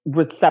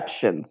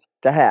receptions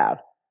to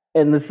have,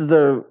 and this is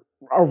a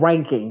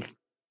ranking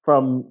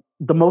from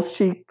the most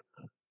cheap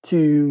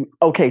to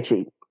okay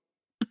cheap.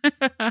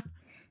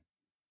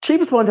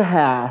 Cheapest one to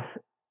have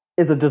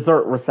is a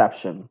dessert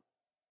reception.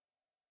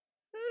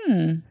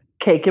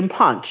 Cake and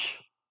punch.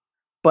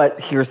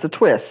 But here's the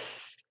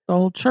twist. The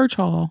old church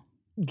hall.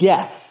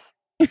 Yes.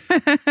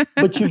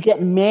 But you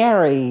get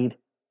married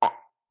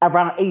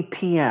around 8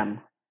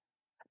 p.m.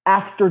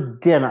 after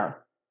dinner.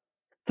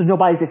 So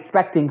nobody's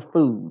expecting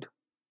food.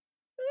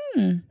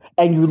 And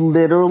you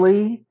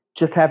literally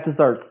just have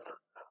desserts.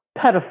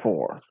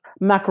 Petitfours,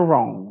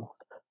 macarons,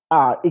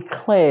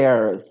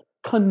 eclairs,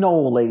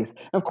 cannolis.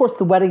 And of course,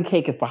 the wedding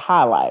cake is the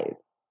highlight.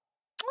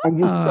 And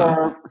you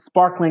serve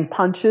sparkling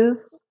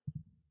punches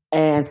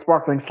and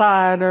sparkling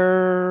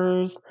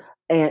ciders.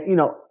 And,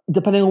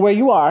 depending on where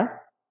you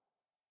are,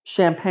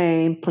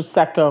 champagne,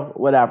 Prosecco,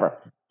 whatever.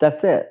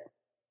 That's it.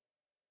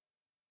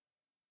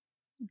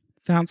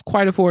 Sounds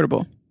quite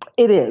affordable.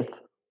 It is.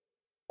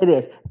 It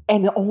is.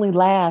 And it only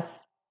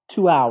lasts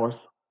 2 hours.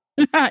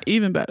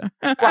 Even better.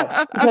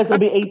 Right. Because it'll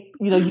be 8,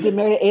 you get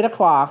married at 8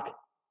 o'clock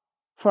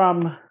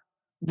from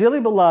dearly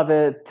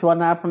beloved to I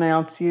not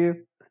pronounce you,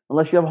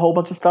 unless you have a whole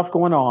bunch of stuff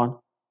going on,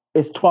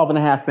 it's 12 and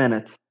a half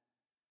minutes.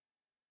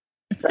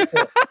 That's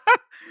it.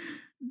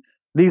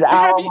 These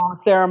hour-long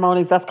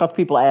ceremonies, that's because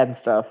people add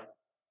stuff.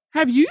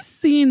 Have you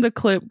seen the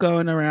clip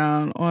going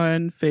around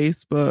on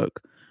Facebook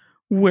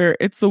where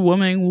it's a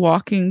woman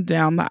walking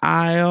down the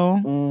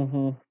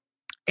aisle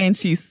and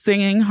she's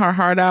singing her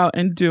heart out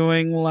and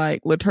doing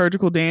like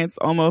liturgical dance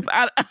almost?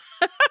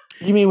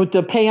 You mean with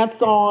the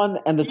pants on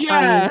and the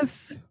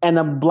Chinese and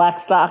the black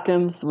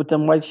stockings with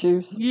them white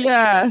shoes?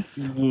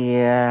 Yes.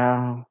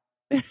 Yeah.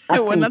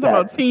 We're not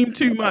about team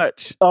too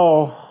much.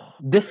 Oh,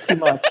 this too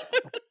much.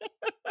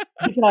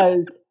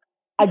 Because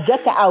I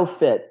get the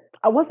outfit.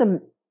 I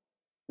wasn't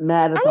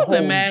mad at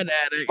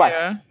it. Right.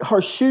 Yeah.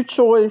 Her shoe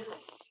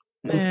choice,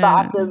 the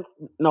stockings,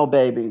 no,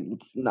 baby,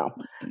 no.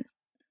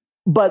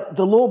 But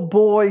the little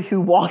boy who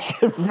walks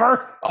in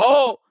first.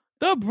 Oh,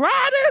 the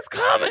bride is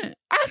coming.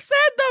 I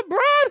said the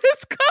bride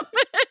is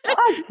coming.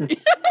 I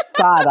just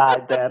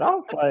side-eyed that. I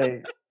was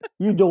like,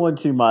 you doing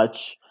too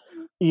much.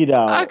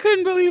 I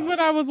couldn't believe what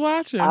I was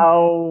watching.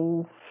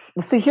 Oh,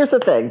 see, here's the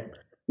thing.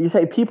 You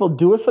say people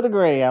do it for the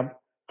gram.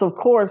 So, of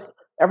course,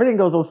 everything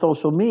goes on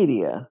social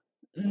media.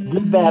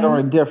 Good, bad, or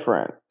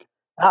indifferent.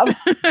 I was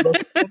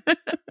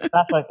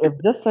like, if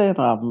this ain't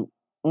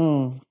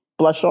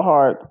bless your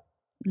heart.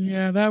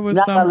 Yeah, that was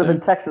now something. I live in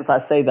Texas, I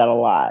say that a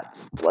lot.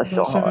 Bless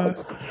your heart.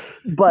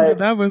 But yeah,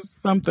 that was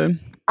something.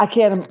 I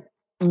can't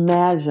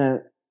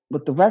imagine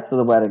what the rest of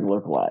the wedding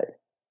looked like.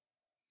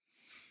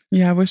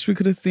 Yeah, I wish we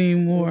could have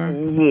seen more.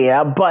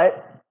 Yeah,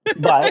 but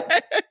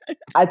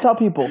I tell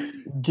people,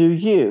 do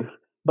you,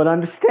 but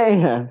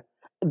understand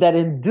that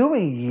in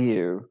doing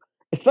you,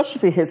 especially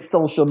if it hits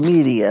social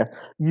media,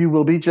 you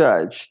will be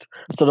judged.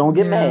 So don't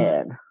get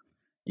mad.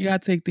 You gotta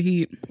take the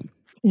heat.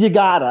 You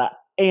gotta.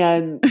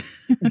 And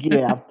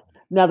yeah.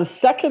 Now the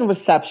second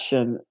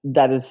reception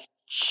that is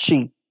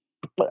cheap,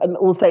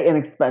 we'll say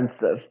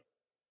inexpensive,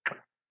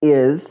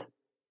 is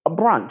a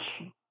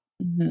brunch.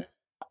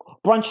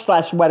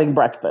 Brunch / wedding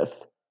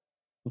breakfast.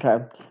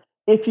 Okay.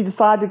 If you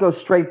decide to go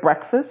straight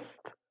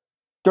breakfast,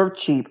 dirt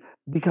cheap,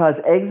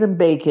 because eggs and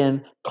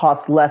bacon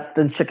cost less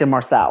than chicken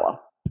marsala.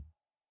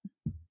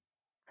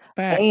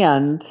 Facts.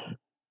 And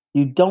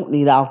you don't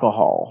need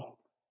alcohol.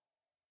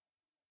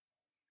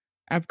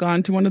 I've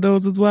gone to one of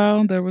those as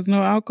well. There was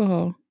no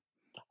alcohol.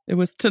 It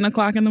was 10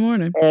 o'clock in the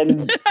morning.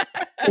 And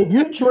if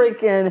you're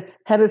drinking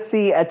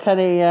Hennessy at 10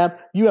 a.m.,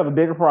 you have a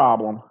bigger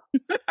problem.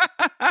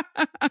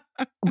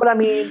 But I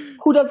mean,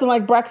 who doesn't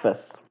like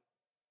breakfast?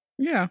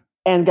 Yeah.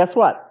 And guess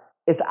what?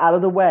 It's out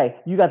of the way.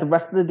 You got the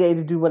rest of the day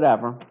to do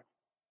whatever.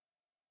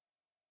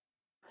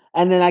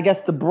 And then I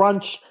guess the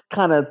brunch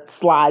kind of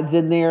slides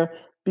in there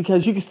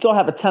because you can still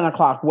have a 10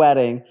 o'clock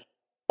wedding.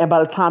 And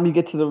by the time you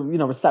get to the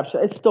reception,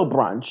 it's still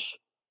brunch,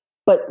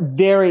 but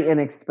very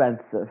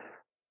inexpensive.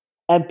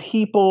 And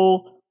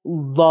people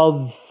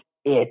love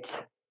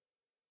it.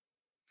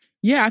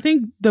 Yeah, I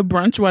think the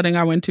brunch wedding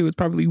I went to was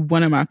probably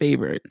one of my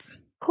favorites.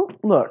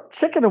 Look,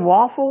 chicken and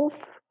waffles,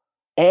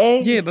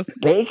 eggs,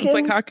 bacon. It's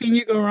like, how can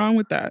you go wrong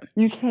with that?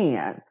 You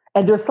can.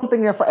 And there's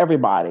something there for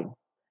everybody.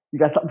 You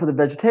got something for the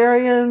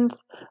vegetarians,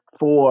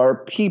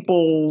 for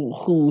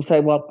people who say,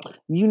 well,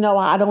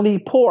 I don't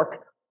eat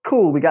pork.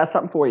 Cool, we got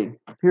something for you.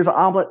 Here's an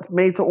omelet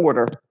made to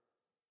order.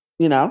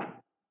 you know?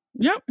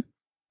 Yep.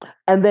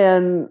 And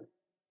then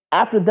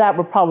after that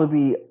would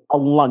probably be a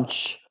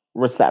lunch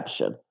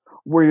reception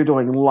where you're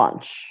doing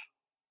lunch.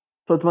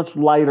 So it's much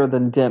lighter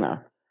than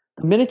dinner.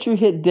 The minute you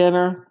hit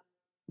dinner,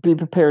 be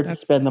prepared to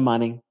spend the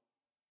money.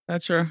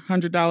 That's your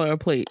 $100 a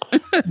plate.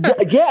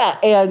 Yeah,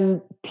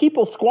 and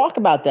people squawk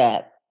about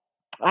that.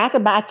 I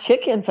could buy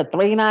chicken for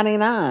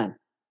 $3.99.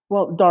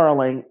 Well,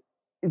 darling,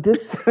 this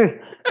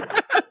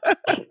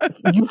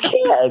you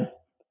can,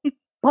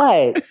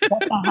 but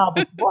that's not how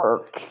this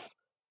works.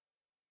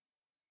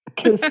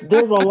 Because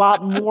there's a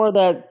lot more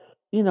that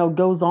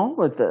goes on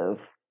with this.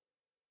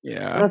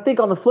 Yeah. And I think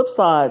on the flip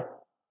side,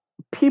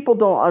 people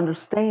don't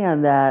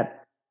understand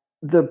that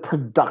the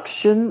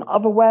production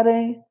of a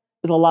wedding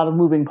is a lot of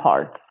moving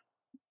parts.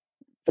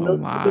 And those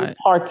moving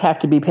parts have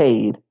to be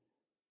paid.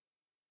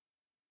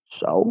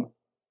 So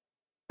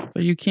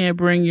you can't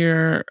bring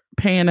your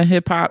pan of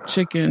hip hop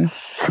chicken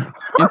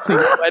into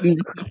your wedding.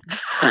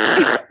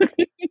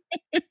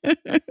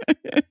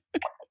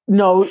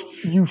 No,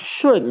 you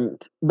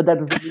shouldn't, but that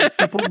doesn't mean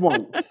people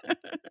won't.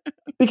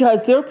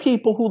 Because there are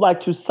people who like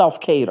to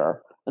self-cater,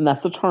 and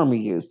that's the term we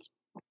use.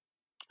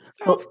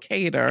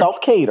 Self-cater?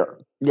 Self-cater,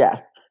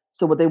 yes.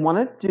 So what they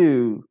want to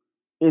do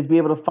is be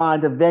able to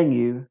find a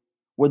venue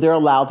where they're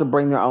allowed to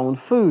bring their own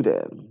food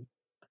in.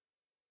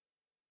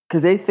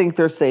 Because they think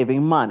they're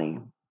saving money.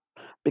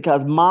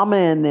 Because mama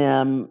and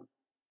them,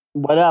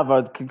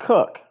 whatever, can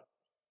cook.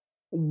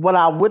 What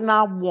I would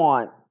not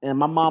want, and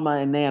my mama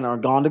and nana are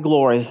gone to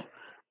glory,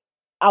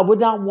 I would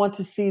not want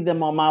to see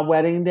them on my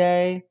wedding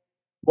day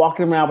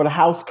walking around with a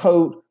house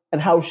coat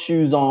and house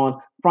shoes on,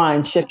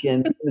 frying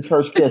chicken in the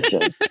church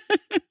kitchen.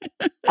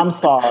 I'm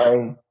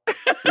sorry.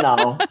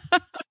 No.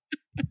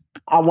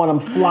 I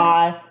want them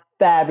fly,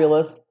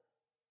 fabulous.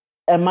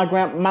 And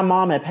my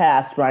mom had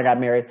passed when I got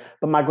married,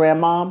 but my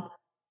grandmom,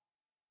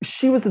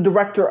 she was the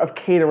director of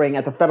catering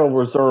at the Federal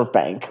Reserve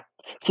Bank.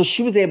 So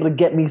she was able to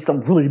get me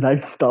some really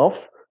nice stuff,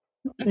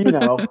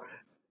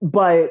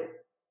 But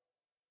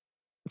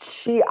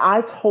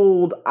I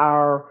told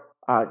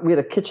we had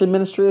a kitchen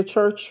ministry at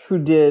church who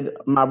did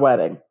my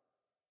wedding.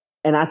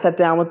 And I sat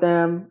down with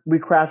them. We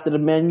crafted a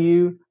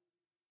menu.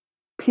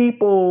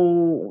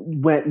 People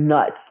went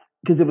nuts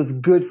because it was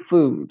good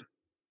food.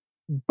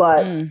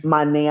 But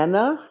my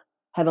Nana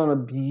had on a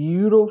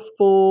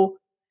beautiful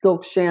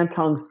silk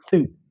shantung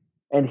suit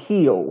and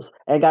heels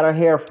and got her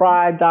hair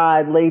fried,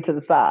 dyed, laid to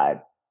the side.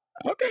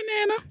 Okay,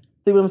 Nana.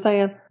 See what I'm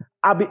saying?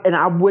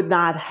 I would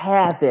not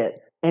have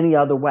it any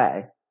other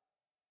way.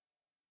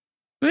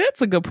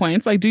 That's a good point.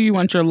 It's like, do you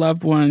want your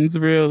loved ones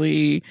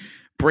really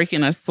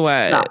breaking a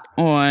sweat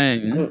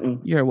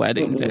on your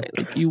wedding day?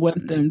 Like, you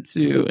want them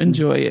to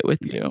enjoy it with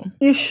you.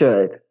 You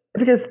should.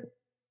 Because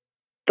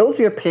those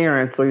are your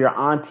parents or your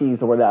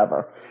aunties or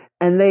whatever.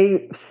 And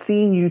they've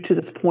seen you to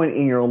this point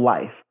in your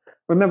life.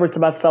 Remember, it's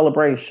about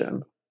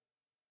celebration.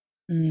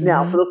 Mm-hmm.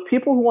 Now, for those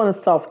people who want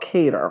to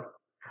self-cater,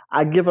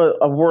 I give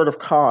a word of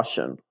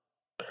caution.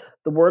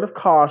 The word of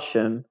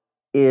caution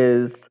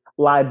is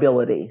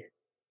liability.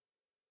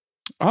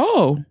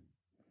 Oh.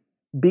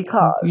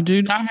 Because you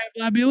do not have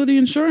liability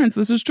insurance.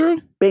 This is true.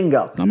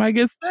 Bingo. Somebody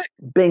gets sick.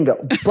 Bingo.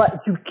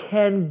 But you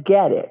can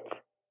get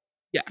it.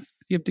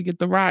 Yes. You have to get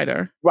the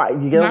rider. Right.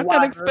 It's not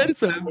that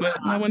expensive, but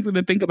no one's going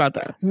to think about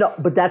that. No,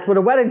 but that's what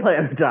a wedding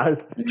planner does.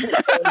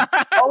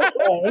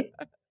 Okay.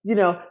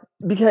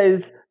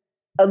 Because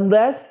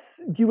unless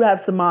you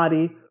have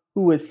somebody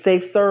who is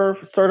Safe Serve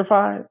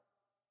certified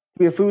to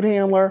be a food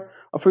handler,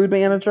 a food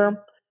manager,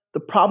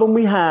 the problem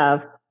we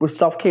have with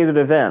self-catered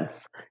events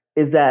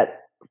is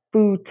that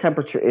food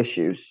temperature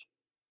issues.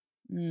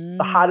 The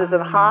hot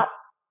isn't hot,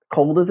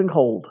 cold isn't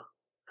cold.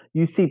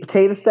 You see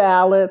potato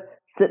salad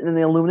sitting in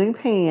the aluminum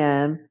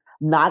pan,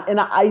 not in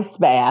an ice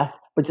bath,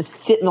 but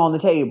just sitting on the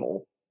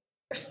table.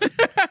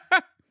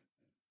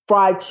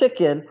 Fried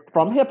chicken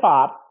from Hip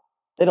Hop,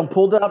 they done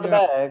pulled it out the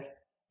bag.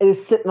 It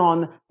is sitting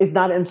on, it's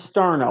not in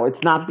sterno.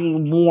 It's not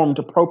being warmed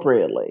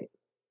appropriately.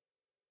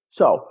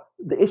 So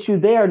the issue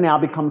there now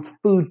becomes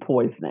food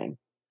poisoning.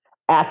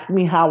 Ask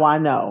me how I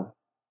know.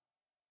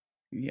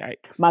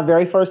 Yikes. My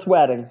very first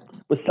wedding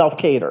was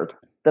self-catered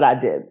that I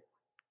did.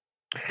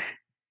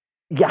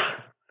 Yeah.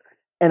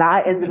 And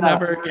I ended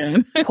up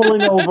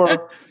pulling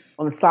over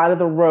on the side of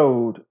the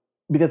road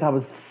because I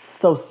was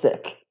so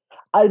sick.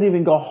 I didn't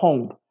even go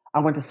home. I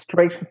went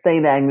straight to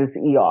St. Agnes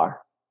ER.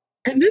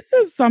 And this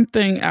is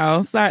something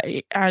else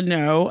I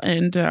know,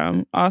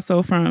 and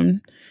also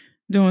from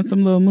doing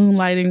some little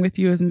moonlighting with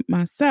you as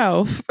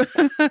myself.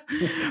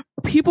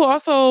 People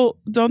also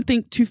don't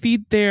think to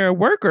feed their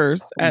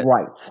workers at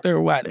their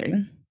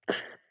wedding.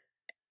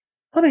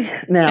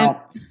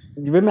 Now,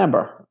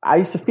 remember, I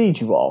used to feed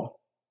you all.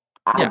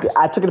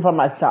 I took it upon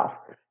myself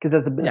because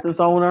as a business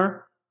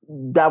owner,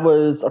 that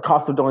was a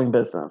cost of doing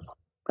business.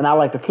 And I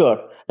like to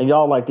cook and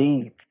y'all like to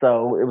eat,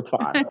 so it was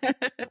fine.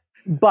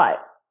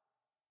 But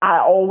I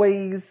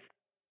always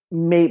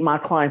made my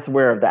clients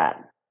aware of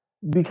that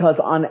because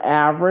on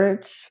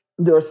average,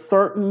 there are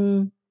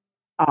certain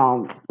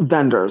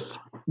vendors,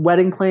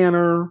 wedding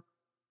planner,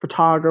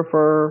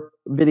 photographer,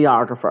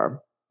 videographer.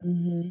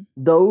 Mm-hmm.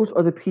 Those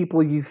are the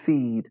people you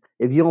feed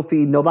if you don't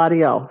feed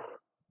nobody else.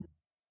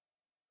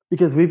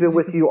 Because we've been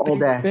with you all They've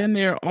day. been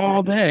there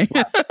all day.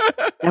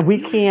 And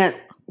we can't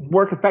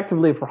work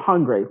effectively if we're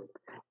hungry.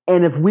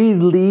 And if we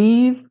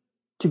leave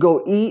to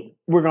go eat,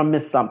 we're going to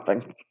miss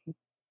something.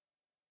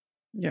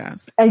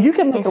 Yes. And you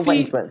can make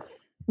arrangements.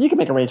 You can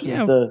make arrangements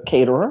with the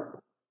caterer.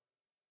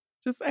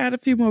 Just add a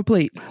few more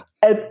plates.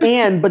 But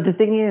the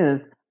thing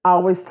is, I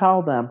always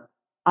tell them,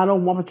 I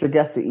don't want what your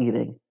guests are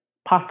eating.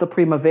 Pasta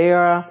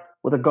primavera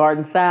with a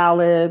garden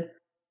salad,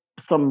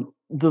 some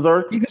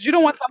desserts. Because you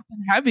don't want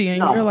something heavy and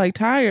you're like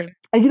tired.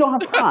 And you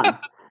don't have time.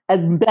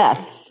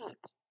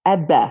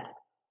 At best,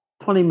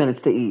 20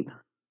 minutes to eat.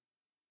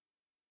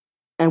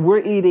 And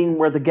we're eating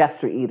where the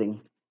guests are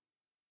eating.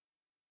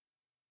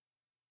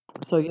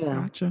 So, yeah.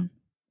 Gotcha.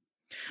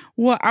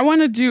 Well, I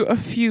want to do a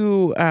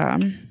few,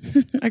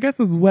 I guess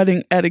it's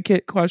wedding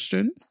etiquette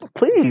questions.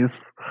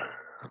 Please.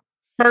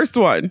 First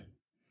one.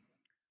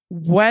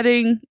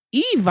 Wedding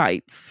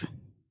evites.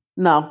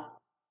 No.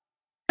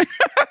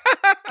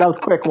 That was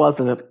quick,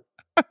 wasn't it?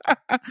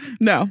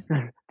 No.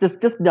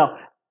 Just no.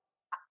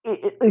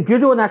 If you're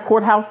doing that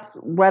courthouse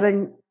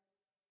wedding,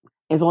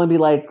 it's only be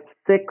like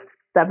 6,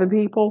 7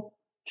 people,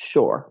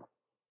 sure.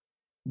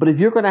 But if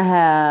you're going to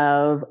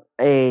have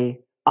a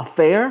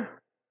affair,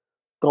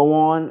 go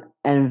on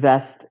and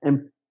invest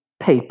in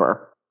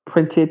paper,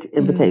 printed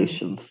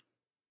invitations.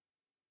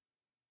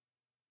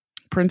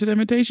 Printed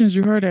invitations,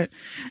 you heard it.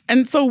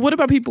 And so what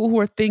about people who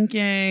are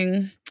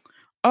thinking,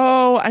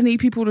 oh, I need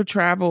people to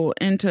travel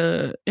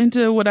into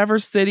whatever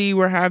city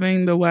we're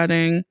having the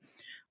wedding,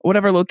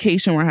 whatever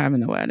location we're having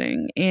the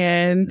wedding,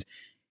 and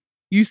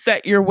you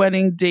set your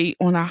wedding date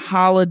on a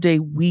holiday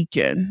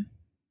weekend?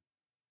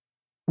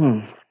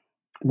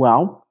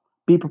 Well,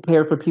 be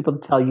prepared for people to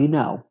tell you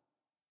no.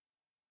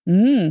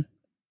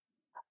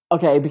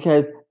 Okay,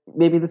 because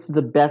maybe this is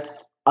the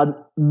best,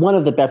 one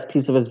of the best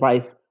pieces of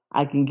advice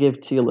I can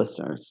give to your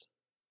listeners.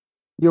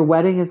 Your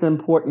wedding is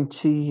important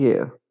to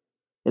you.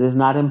 It is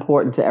not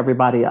important to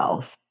everybody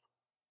else.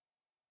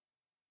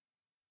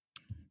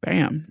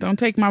 Bam. Don't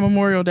take my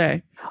Memorial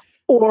Day.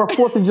 Or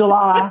 4th of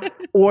July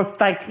or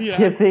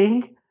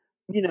Thanksgiving.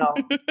 Yeah.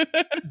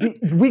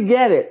 We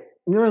get it.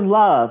 You're in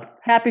love.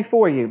 Happy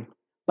for you.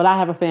 But I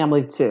have a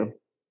family too.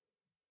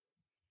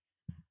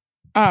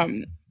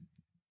 I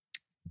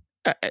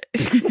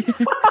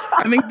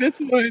think this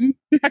one,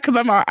 because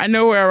I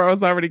know where I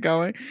was already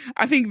going.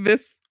 I think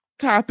this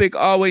topic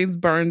always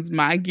burns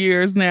my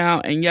gears now.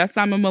 And yes,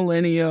 I'm a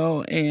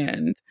millennial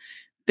and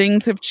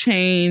things have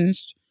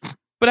changed.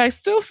 But I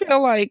still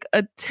feel like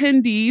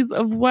attendees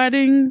of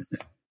weddings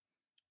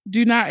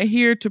do not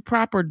adhere to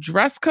proper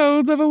dress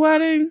codes of a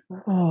wedding.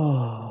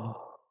 Oh.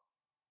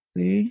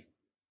 See?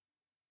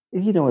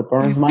 You know, it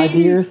burns my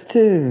gears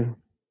too.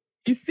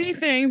 You see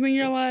things and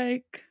you're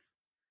like,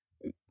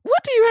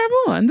 what do you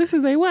have on? This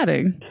is a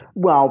wedding.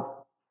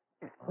 Well,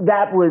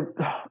 that would,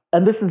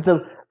 and this is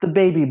the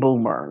baby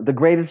boomer, the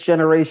greatest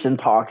generation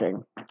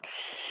talking.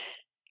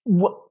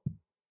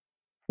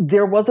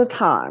 There was a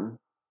time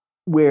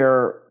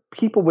where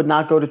people would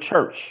not go to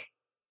church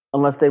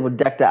unless they were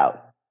decked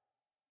out.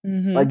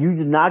 Like you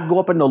did not go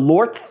up in the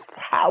Lord's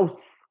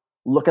house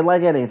looking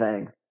like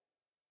anything.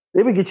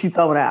 They would get you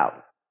thrown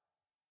out.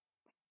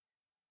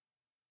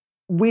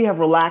 We have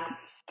relaxed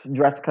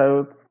dress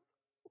codes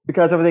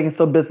because everything is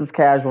so business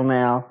casual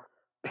now.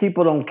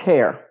 People don't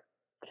care.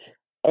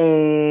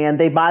 And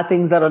they buy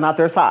things that are not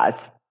their size.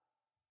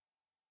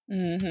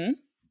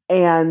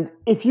 And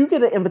if you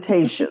get an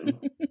invitation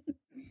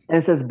and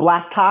it says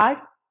black tie,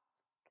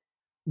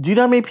 do you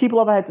know how many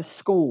people I've had to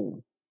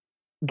school?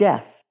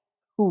 Guess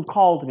who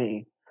called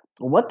me.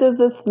 What does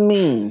this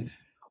mean?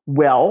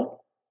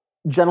 Well,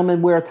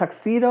 gentlemen wear a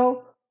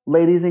tuxedo,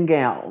 ladies in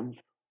gowns.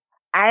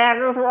 I gotta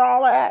go through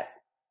all that.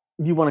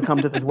 You want to come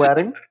to this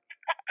wedding?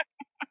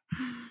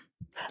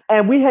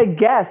 And we had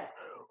guests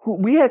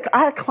I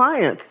had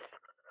clients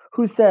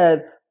who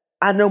said,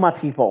 I know my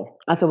people.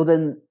 I said, well,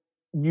 then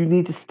you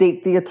need to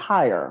state the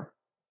attire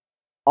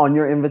on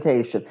your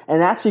invitation.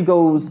 And it actually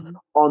goes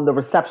on the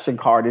reception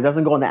card. It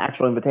doesn't go on the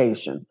actual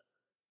invitation.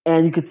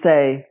 And you could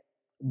say,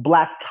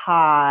 black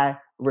tie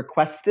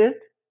requested,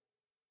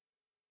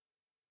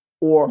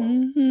 or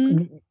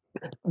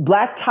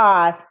black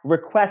tie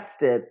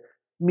requested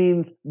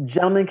means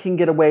gentlemen can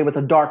get away with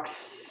a dark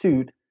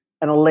suit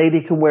and a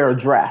lady can wear a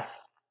dress.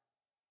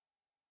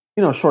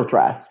 You know, short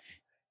dress.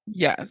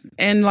 Yes.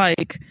 And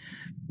like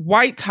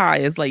white tie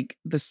is like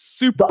the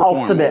super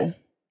formal. Ultimate.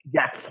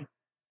 Yes.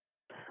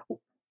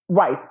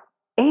 Right.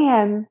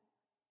 And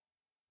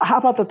how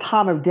about the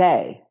time of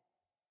day?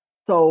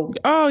 So,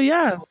 oh,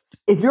 yes.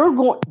 If you're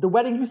going, the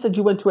wedding you said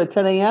you went to at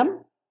 10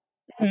 a.m.,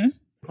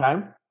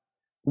 okay,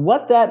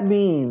 what that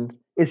means,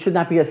 it should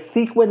not be a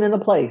sequin in the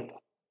place.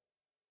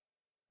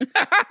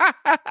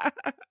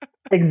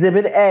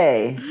 Exhibit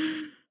A,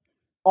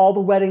 all the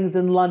weddings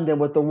in London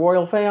with the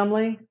royal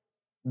family,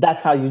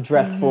 that's how you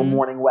dress for a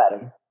morning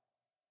wedding.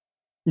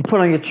 You put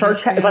on your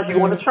church hat, it's like you're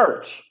going to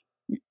church.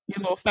 Your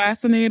little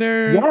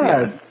fascinators.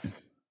 Yes.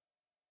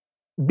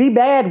 Be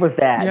bad with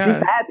that. Be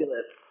Yes.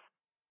 fabulous.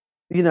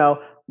 You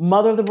know,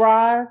 mother of the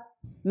bride,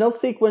 no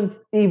sequin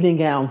evening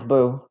gowns,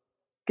 boo.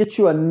 Get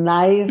you a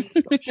nice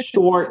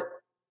short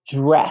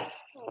dress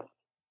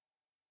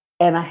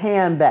and a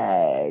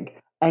handbag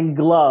and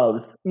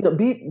gloves. You know,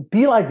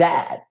 be like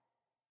that.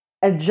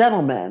 And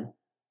gentlemen,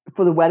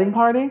 for the wedding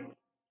party,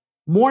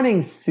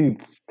 morning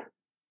suits,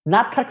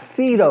 not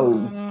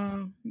tuxedos.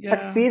 Yeah.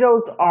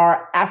 Tuxedos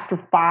are after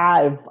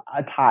 5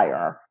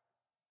 attire.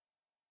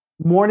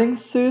 Morning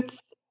suits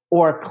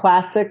or a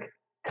classic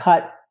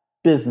cut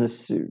business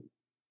suit.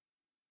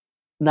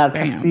 Not a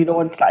Bam. tuxedo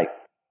in sight.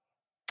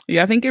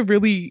 Yeah, I think it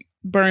really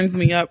burns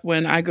me up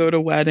when I go to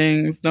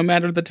weddings, no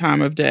matter the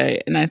time of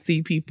day, and I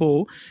see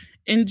people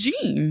in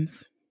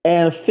jeans.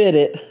 And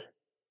fitted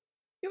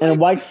You're and a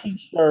like, white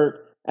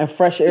t-shirt and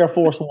fresh Air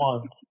Force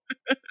Ones.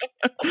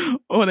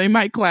 or they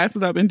might class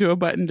it up into a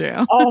button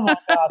down. Oh my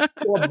God.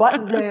 Or a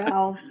button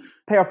down,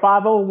 pair of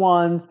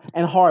 501s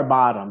and hard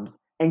bottoms.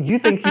 And you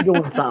think you're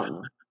doing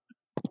something.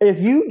 If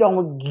you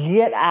don't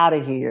get out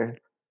of here,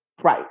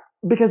 right,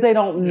 because they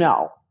don't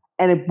know.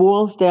 And it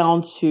boils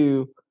down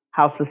to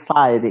how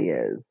society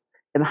is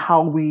and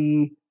how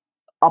we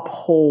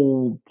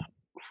uphold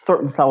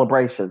certain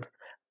celebrations.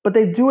 But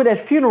they do it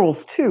at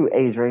funerals too,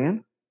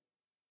 Adrian.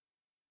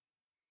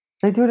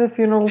 They do it at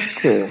funerals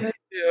too. They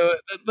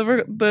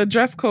do. The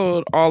dress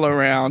code all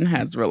around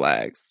has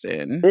relaxed,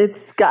 and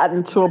It's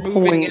gotten to a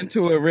moving point.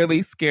 into a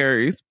really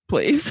scary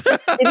place.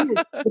 It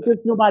is, but there's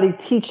nobody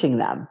teaching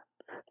them.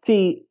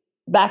 See,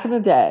 back in the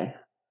day,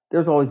 there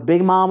was always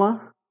Big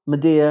Mama,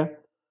 Medea,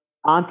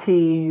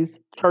 aunties,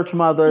 church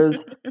mothers,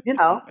 you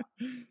know,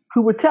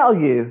 who would tell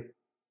you,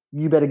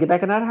 you better get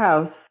back in that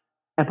house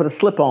and put a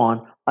slip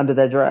on under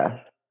that dress.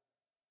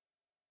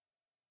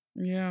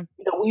 Yeah.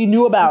 You know, we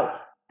knew about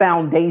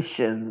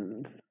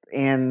foundations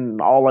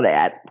and all of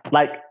that.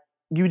 Like,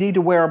 you need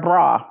to wear a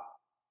bra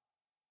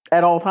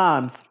at all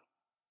times.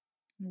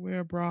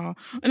 Wear a bra.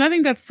 And I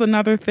think that's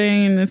another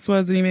thing. And this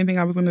wasn't even anything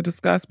I was going to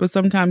discuss, but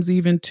sometimes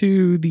even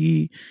to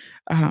the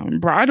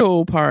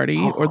bridal party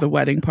or the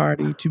wedding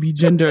party, to be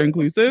gender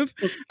inclusive,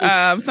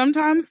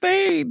 sometimes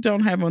they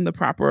don't have on the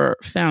proper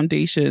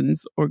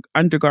foundations or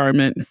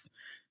undergarments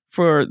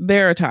for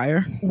their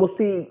attire. Well,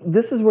 see,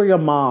 this is where your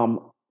mom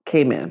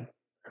came in.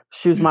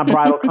 She was my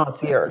bridal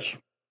concierge.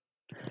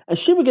 And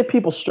she would get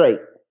people straight.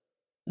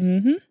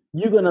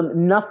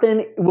 Mm-hmm.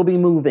 Nothing will be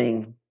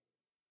moving.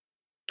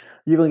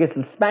 You're gonna get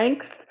some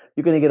Spanx.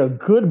 You're gonna get a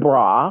good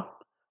bra,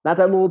 not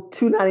that little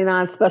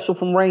 $2.99 special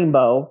from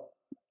Rainbow.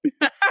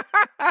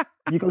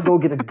 You can go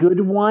get a good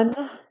one,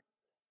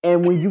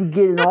 and when you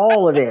get in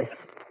all of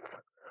this,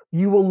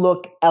 you will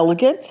look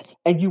elegant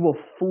and you will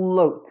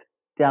float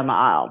down the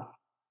aisle.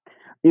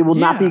 It will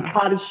not be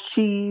cottage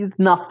cheese,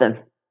 nothing.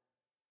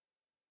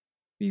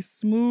 Be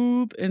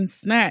smooth and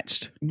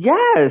snatched.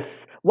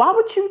 Yes. Why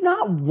would you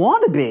not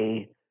want to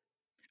be?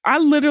 I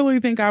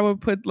literally think I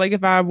would put, like,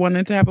 if I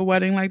wanted to have a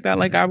wedding like that,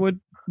 like, I would,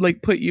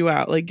 like, put you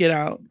out, like, get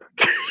out.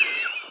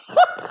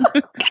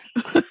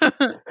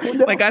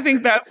 Like, I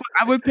think I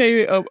would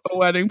pay a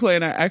wedding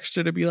planner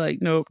extra to be like,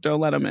 nope,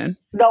 don't let them in.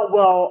 No,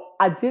 well,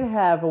 I did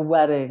have a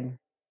wedding.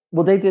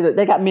 Well, they did it.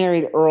 They got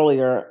married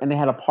earlier and they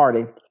had a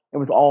party. It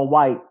was all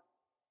white.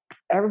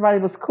 Everybody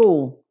was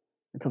cool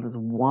until this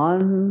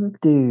one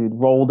dude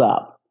rolled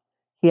up.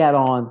 He had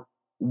on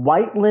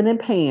white linen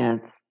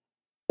pants,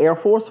 Air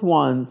Force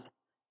Ones,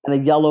 and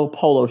a yellow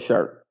polo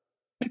shirt.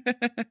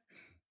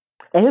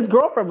 And his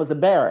girlfriend was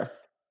embarrassed.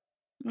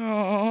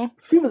 Oh,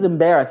 She was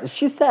embarrassed. And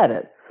she said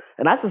it.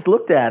 And I just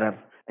looked at him.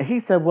 And he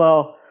said,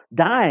 well,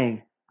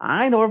 dang,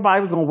 I know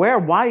everybody was going to wear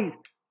white.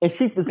 And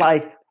she was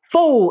like,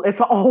 fool, it's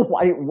an all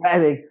white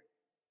wedding.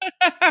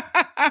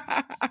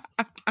 I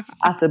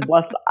said,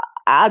 bless,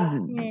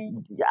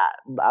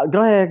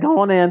 go ahead, go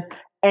on in.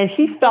 And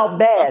he felt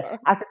bad.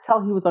 I could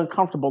tell he was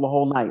uncomfortable the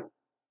whole night.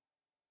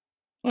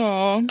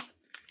 Oh,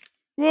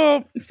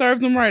 well,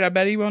 serves him right. I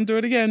bet he won't do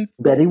it again.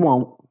 Bet he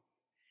won't.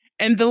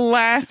 And the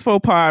last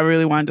faux pas I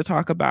really wanted to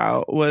talk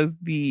about was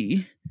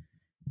the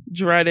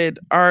dreaded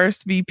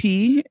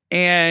RSVP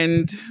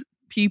and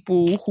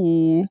people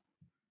who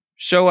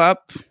show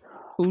up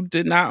who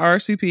did not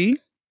RSVP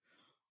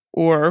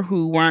or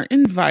who weren't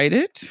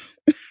invited.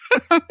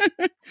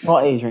 Well,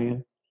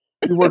 Adrian,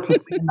 you work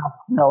with me enough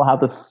to know how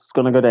this is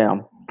going to go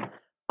down.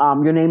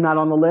 Your name not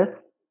on the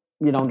list,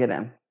 you don't get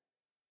in.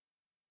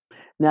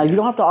 Now, you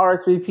don't have to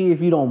RSVP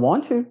if you don't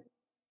want to,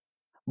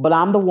 but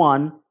I'm the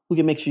one who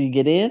can make sure you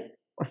get in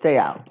or stay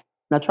out.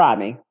 Now, try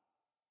me.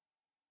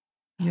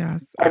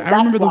 Yes. I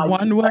remember the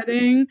one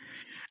wedding.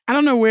 I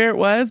don't know where it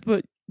was,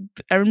 but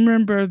I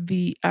remember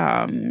the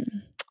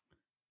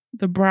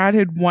bride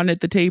had wanted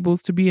the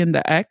tables to be in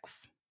the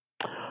X.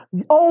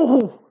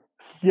 Oh,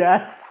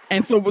 yes.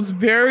 And so it was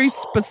very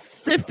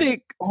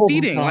specific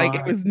seating. Like,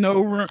 it was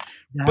no room.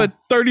 Yes. But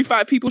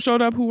 35 people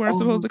showed up who weren't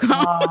supposed to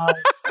come.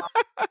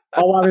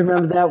 Oh, I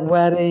remember that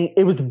wedding.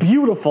 It was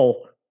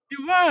beautiful. It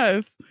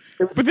was.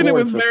 But then it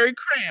was very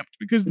cramped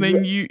because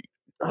then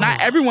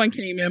not everyone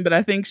came in, but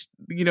I think,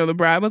 the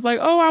bride was like,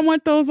 oh, I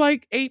want those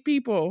like 8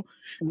 people.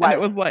 Right.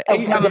 And it was like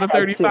 8 out of the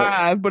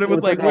 35, but it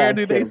was like, where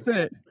do they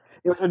sit?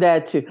 It was her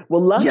dad too.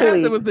 Well, luckily.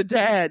 Yes, it was the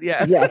dad.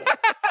 Yes. Yes.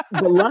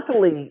 But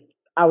luckily,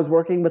 I was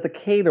working with a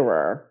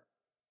caterer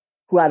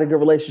who I had a good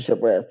relationship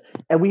with,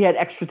 and we had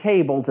extra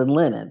tables and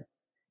linen,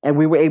 and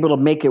we were able to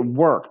make it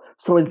work.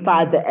 So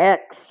inside the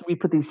X, we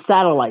put these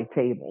satellite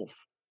tables.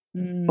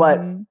 But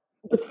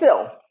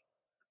still,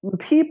 when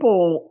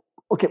people,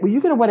 when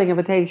you get a wedding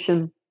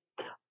invitation,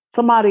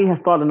 somebody has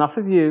thought enough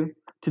of you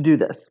to do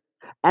this.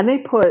 And they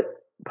put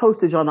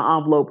postage on the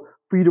envelope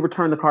for you to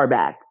return the card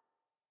back.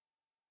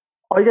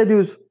 All you got to do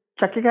is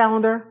check your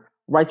calendar,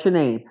 write your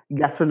name,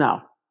 yes or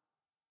no.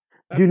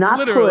 That's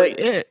literally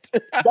it.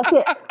 That's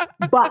it.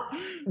 But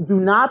do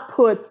not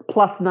put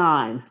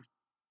 +9.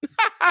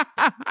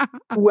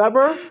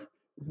 Whoever's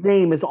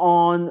name is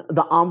on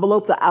the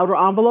envelope, the outer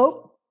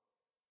envelope,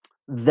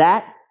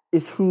 that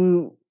is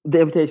who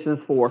the invitation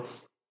is for.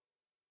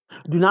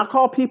 Do not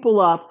call people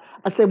up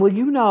and say, well,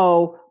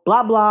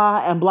 blah,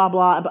 blah, and blah,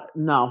 blah.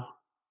 No.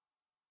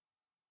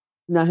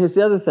 Now, here's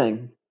the other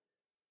thing.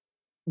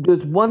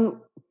 There's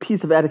one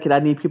piece of etiquette I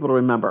need people to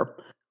remember.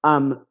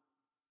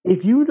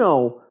 If you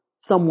know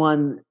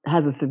someone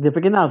has a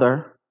significant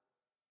other,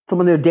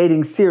 someone they're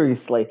dating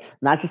seriously,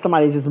 not just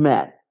somebody they just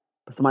met,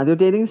 but somebody they're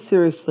dating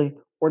seriously,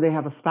 or they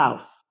have a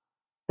spouse,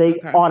 they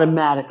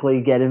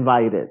automatically get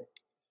invited.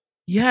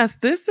 Yes,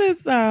 this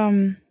is,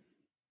 I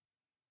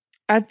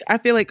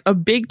feel like a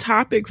big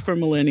topic for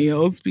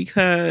millennials,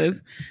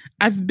 because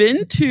I've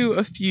been to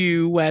a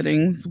few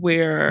weddings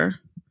where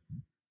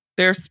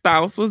their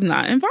spouse was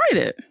not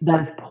invited.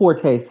 That is poor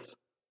taste.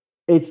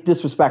 It's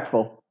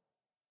disrespectful.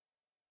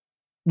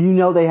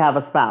 They have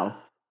a spouse.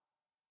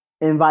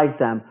 Invite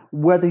them.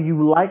 Whether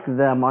you like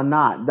them or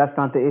not, that's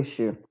not the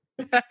issue.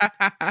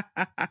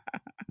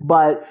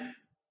 But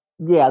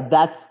yeah,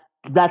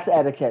 that's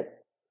etiquette.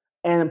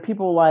 And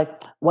people are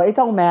like, well, it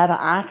don't matter.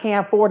 I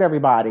can't afford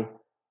everybody.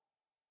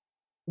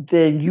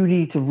 Then you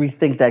need to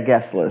rethink that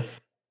guest list.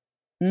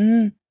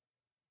 Mm-hmm.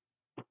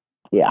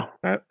 Yeah.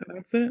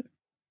 That's it.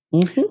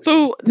 Mm-hmm.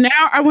 So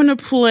now I want to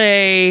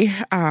play,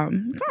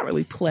 not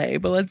really play,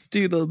 but let's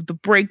do the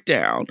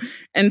breakdown.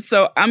 And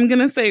so I'm going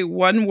to say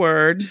one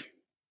word.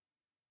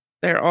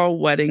 They're all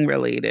wedding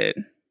related.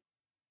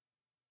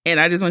 And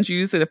I just want you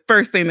to say the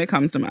first thing that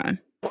comes to mind.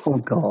 Oh,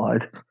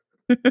 God.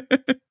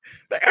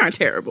 They aren't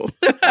terrible.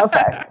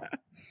 Okay.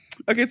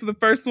 Okay, so the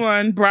first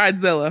one,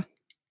 Bridezilla.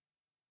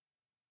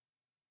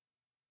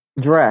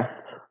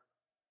 Dress.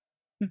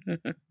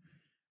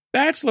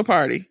 Bachelor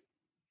party.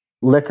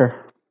 Liquor.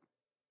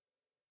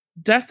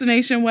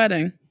 Destination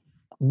wedding.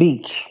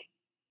 Beach.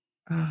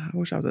 I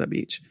wish I was at a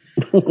beach.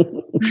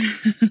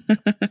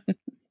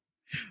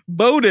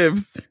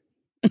 Votives.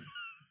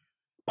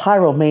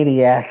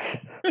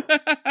 Pyromaniac.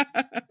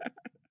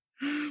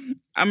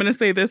 I'm going to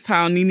say this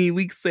how Nene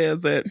Leakes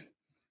says it.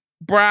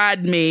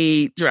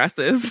 Bridemaid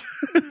dresses.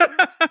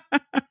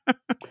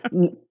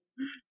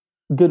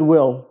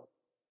 Goodwill.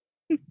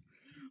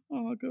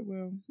 Oh,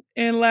 goodwill.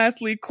 And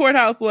lastly,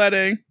 courthouse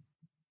wedding.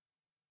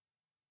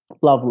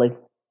 Lovely.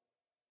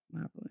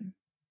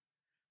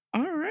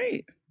 All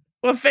right.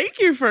 Well, thank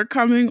you for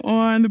coming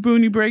on the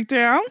Boonie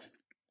Breakdown.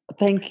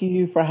 Thank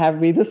you for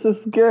having me. This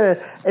is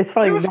good. It's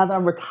funny, now that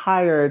I'm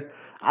retired,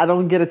 I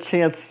don't get a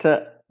chance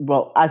to,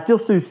 I still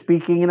do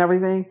speaking and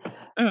everything,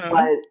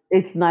 but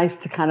it's nice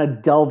to kind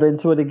of delve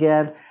into it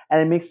again.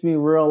 And it makes me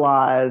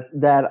realize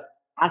that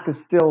I can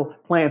still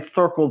plant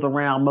circles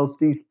around most of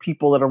these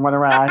people that are running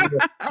around here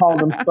calling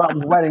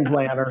themselves wedding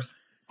planners.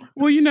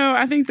 Well,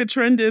 I think the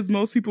trend is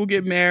most people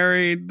get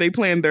married, they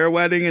plan their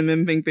wedding, and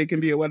then think they can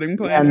be a wedding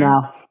planner. Yeah,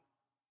 no.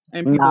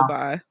 And people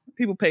buy.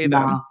 People pay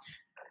them.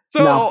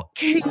 So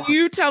can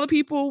you tell the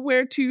people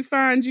where to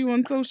find you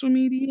on social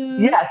media?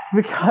 Yes,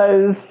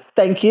 because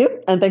thank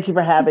you. And thank you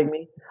for having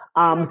me.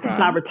 Since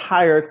I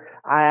retired,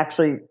 I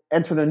actually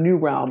entered a new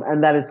realm,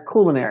 and that is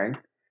culinary.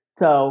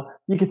 So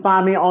you can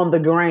find me on the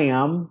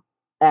gram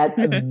at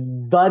The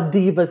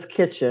Divas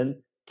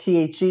Kitchen,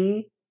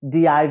 TheDivas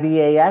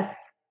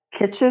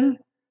Kitchen,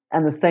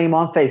 and the same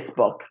on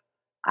Facebook.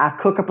 I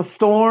cook up a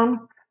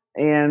storm,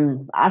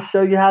 and I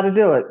show you how to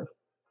do it.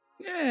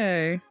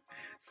 Yay.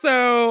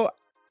 So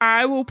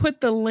I will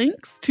put the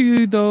links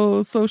to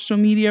those social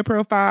media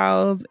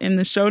profiles in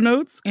the show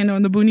notes and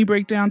on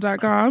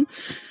theboonieBreakdown.com.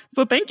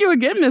 So thank you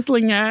again, Miss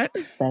Linnyette.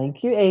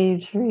 Thank you,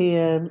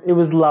 Adrienne. It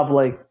was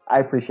lovely. I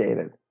appreciate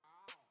it.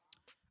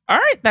 All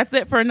right, that's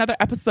it for another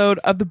episode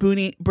of the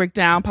Boonie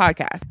Breakdown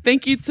podcast.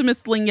 Thank you to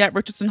Miss Linnyette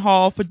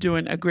Richardson-Hall for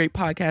doing a great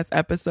podcast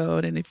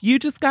episode. And if you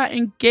just got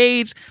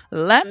engaged,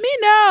 let me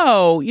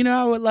know.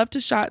 I would love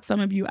to shout some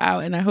of you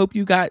out, and I hope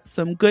you got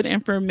some good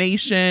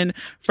information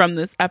from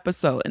this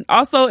episode. And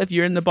also, if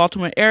you're in the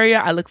Baltimore area,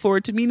 I look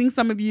forward to meeting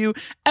some of you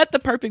at the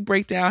Perfect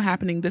Breakdown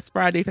happening this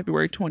Friday,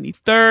 February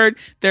 23rd.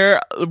 There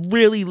are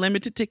really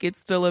limited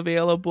tickets still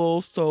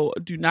available, so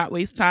do not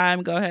waste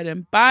time. Go ahead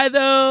and buy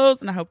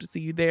those, and I hope to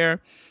see you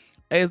there.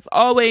 As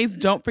always,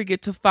 don't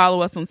forget to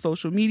follow us on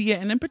social media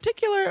and in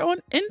particular on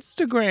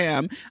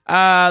Instagram.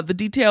 The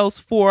details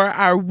for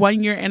our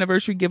 1-year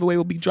anniversary giveaway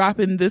will be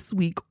dropping this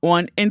week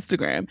on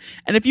Instagram.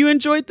 And if you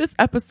enjoyed this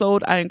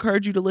episode, I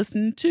encourage you to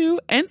listen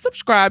to and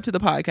subscribe to the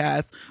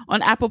podcast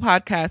on Apple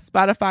Podcasts,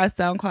 Spotify,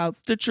 SoundCloud,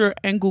 Stitcher,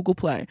 and Google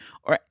Play,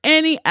 or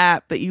any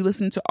app that you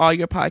listen to all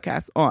your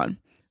podcasts on.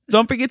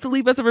 Don't forget to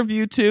leave us a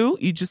review too.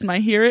 You just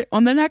might hear it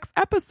on the next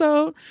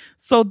episode.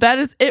 So that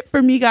is it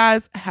for me,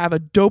 guys. Have a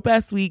dope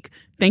ass week.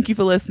 Thank you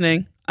for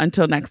listening.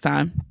 Until next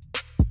time.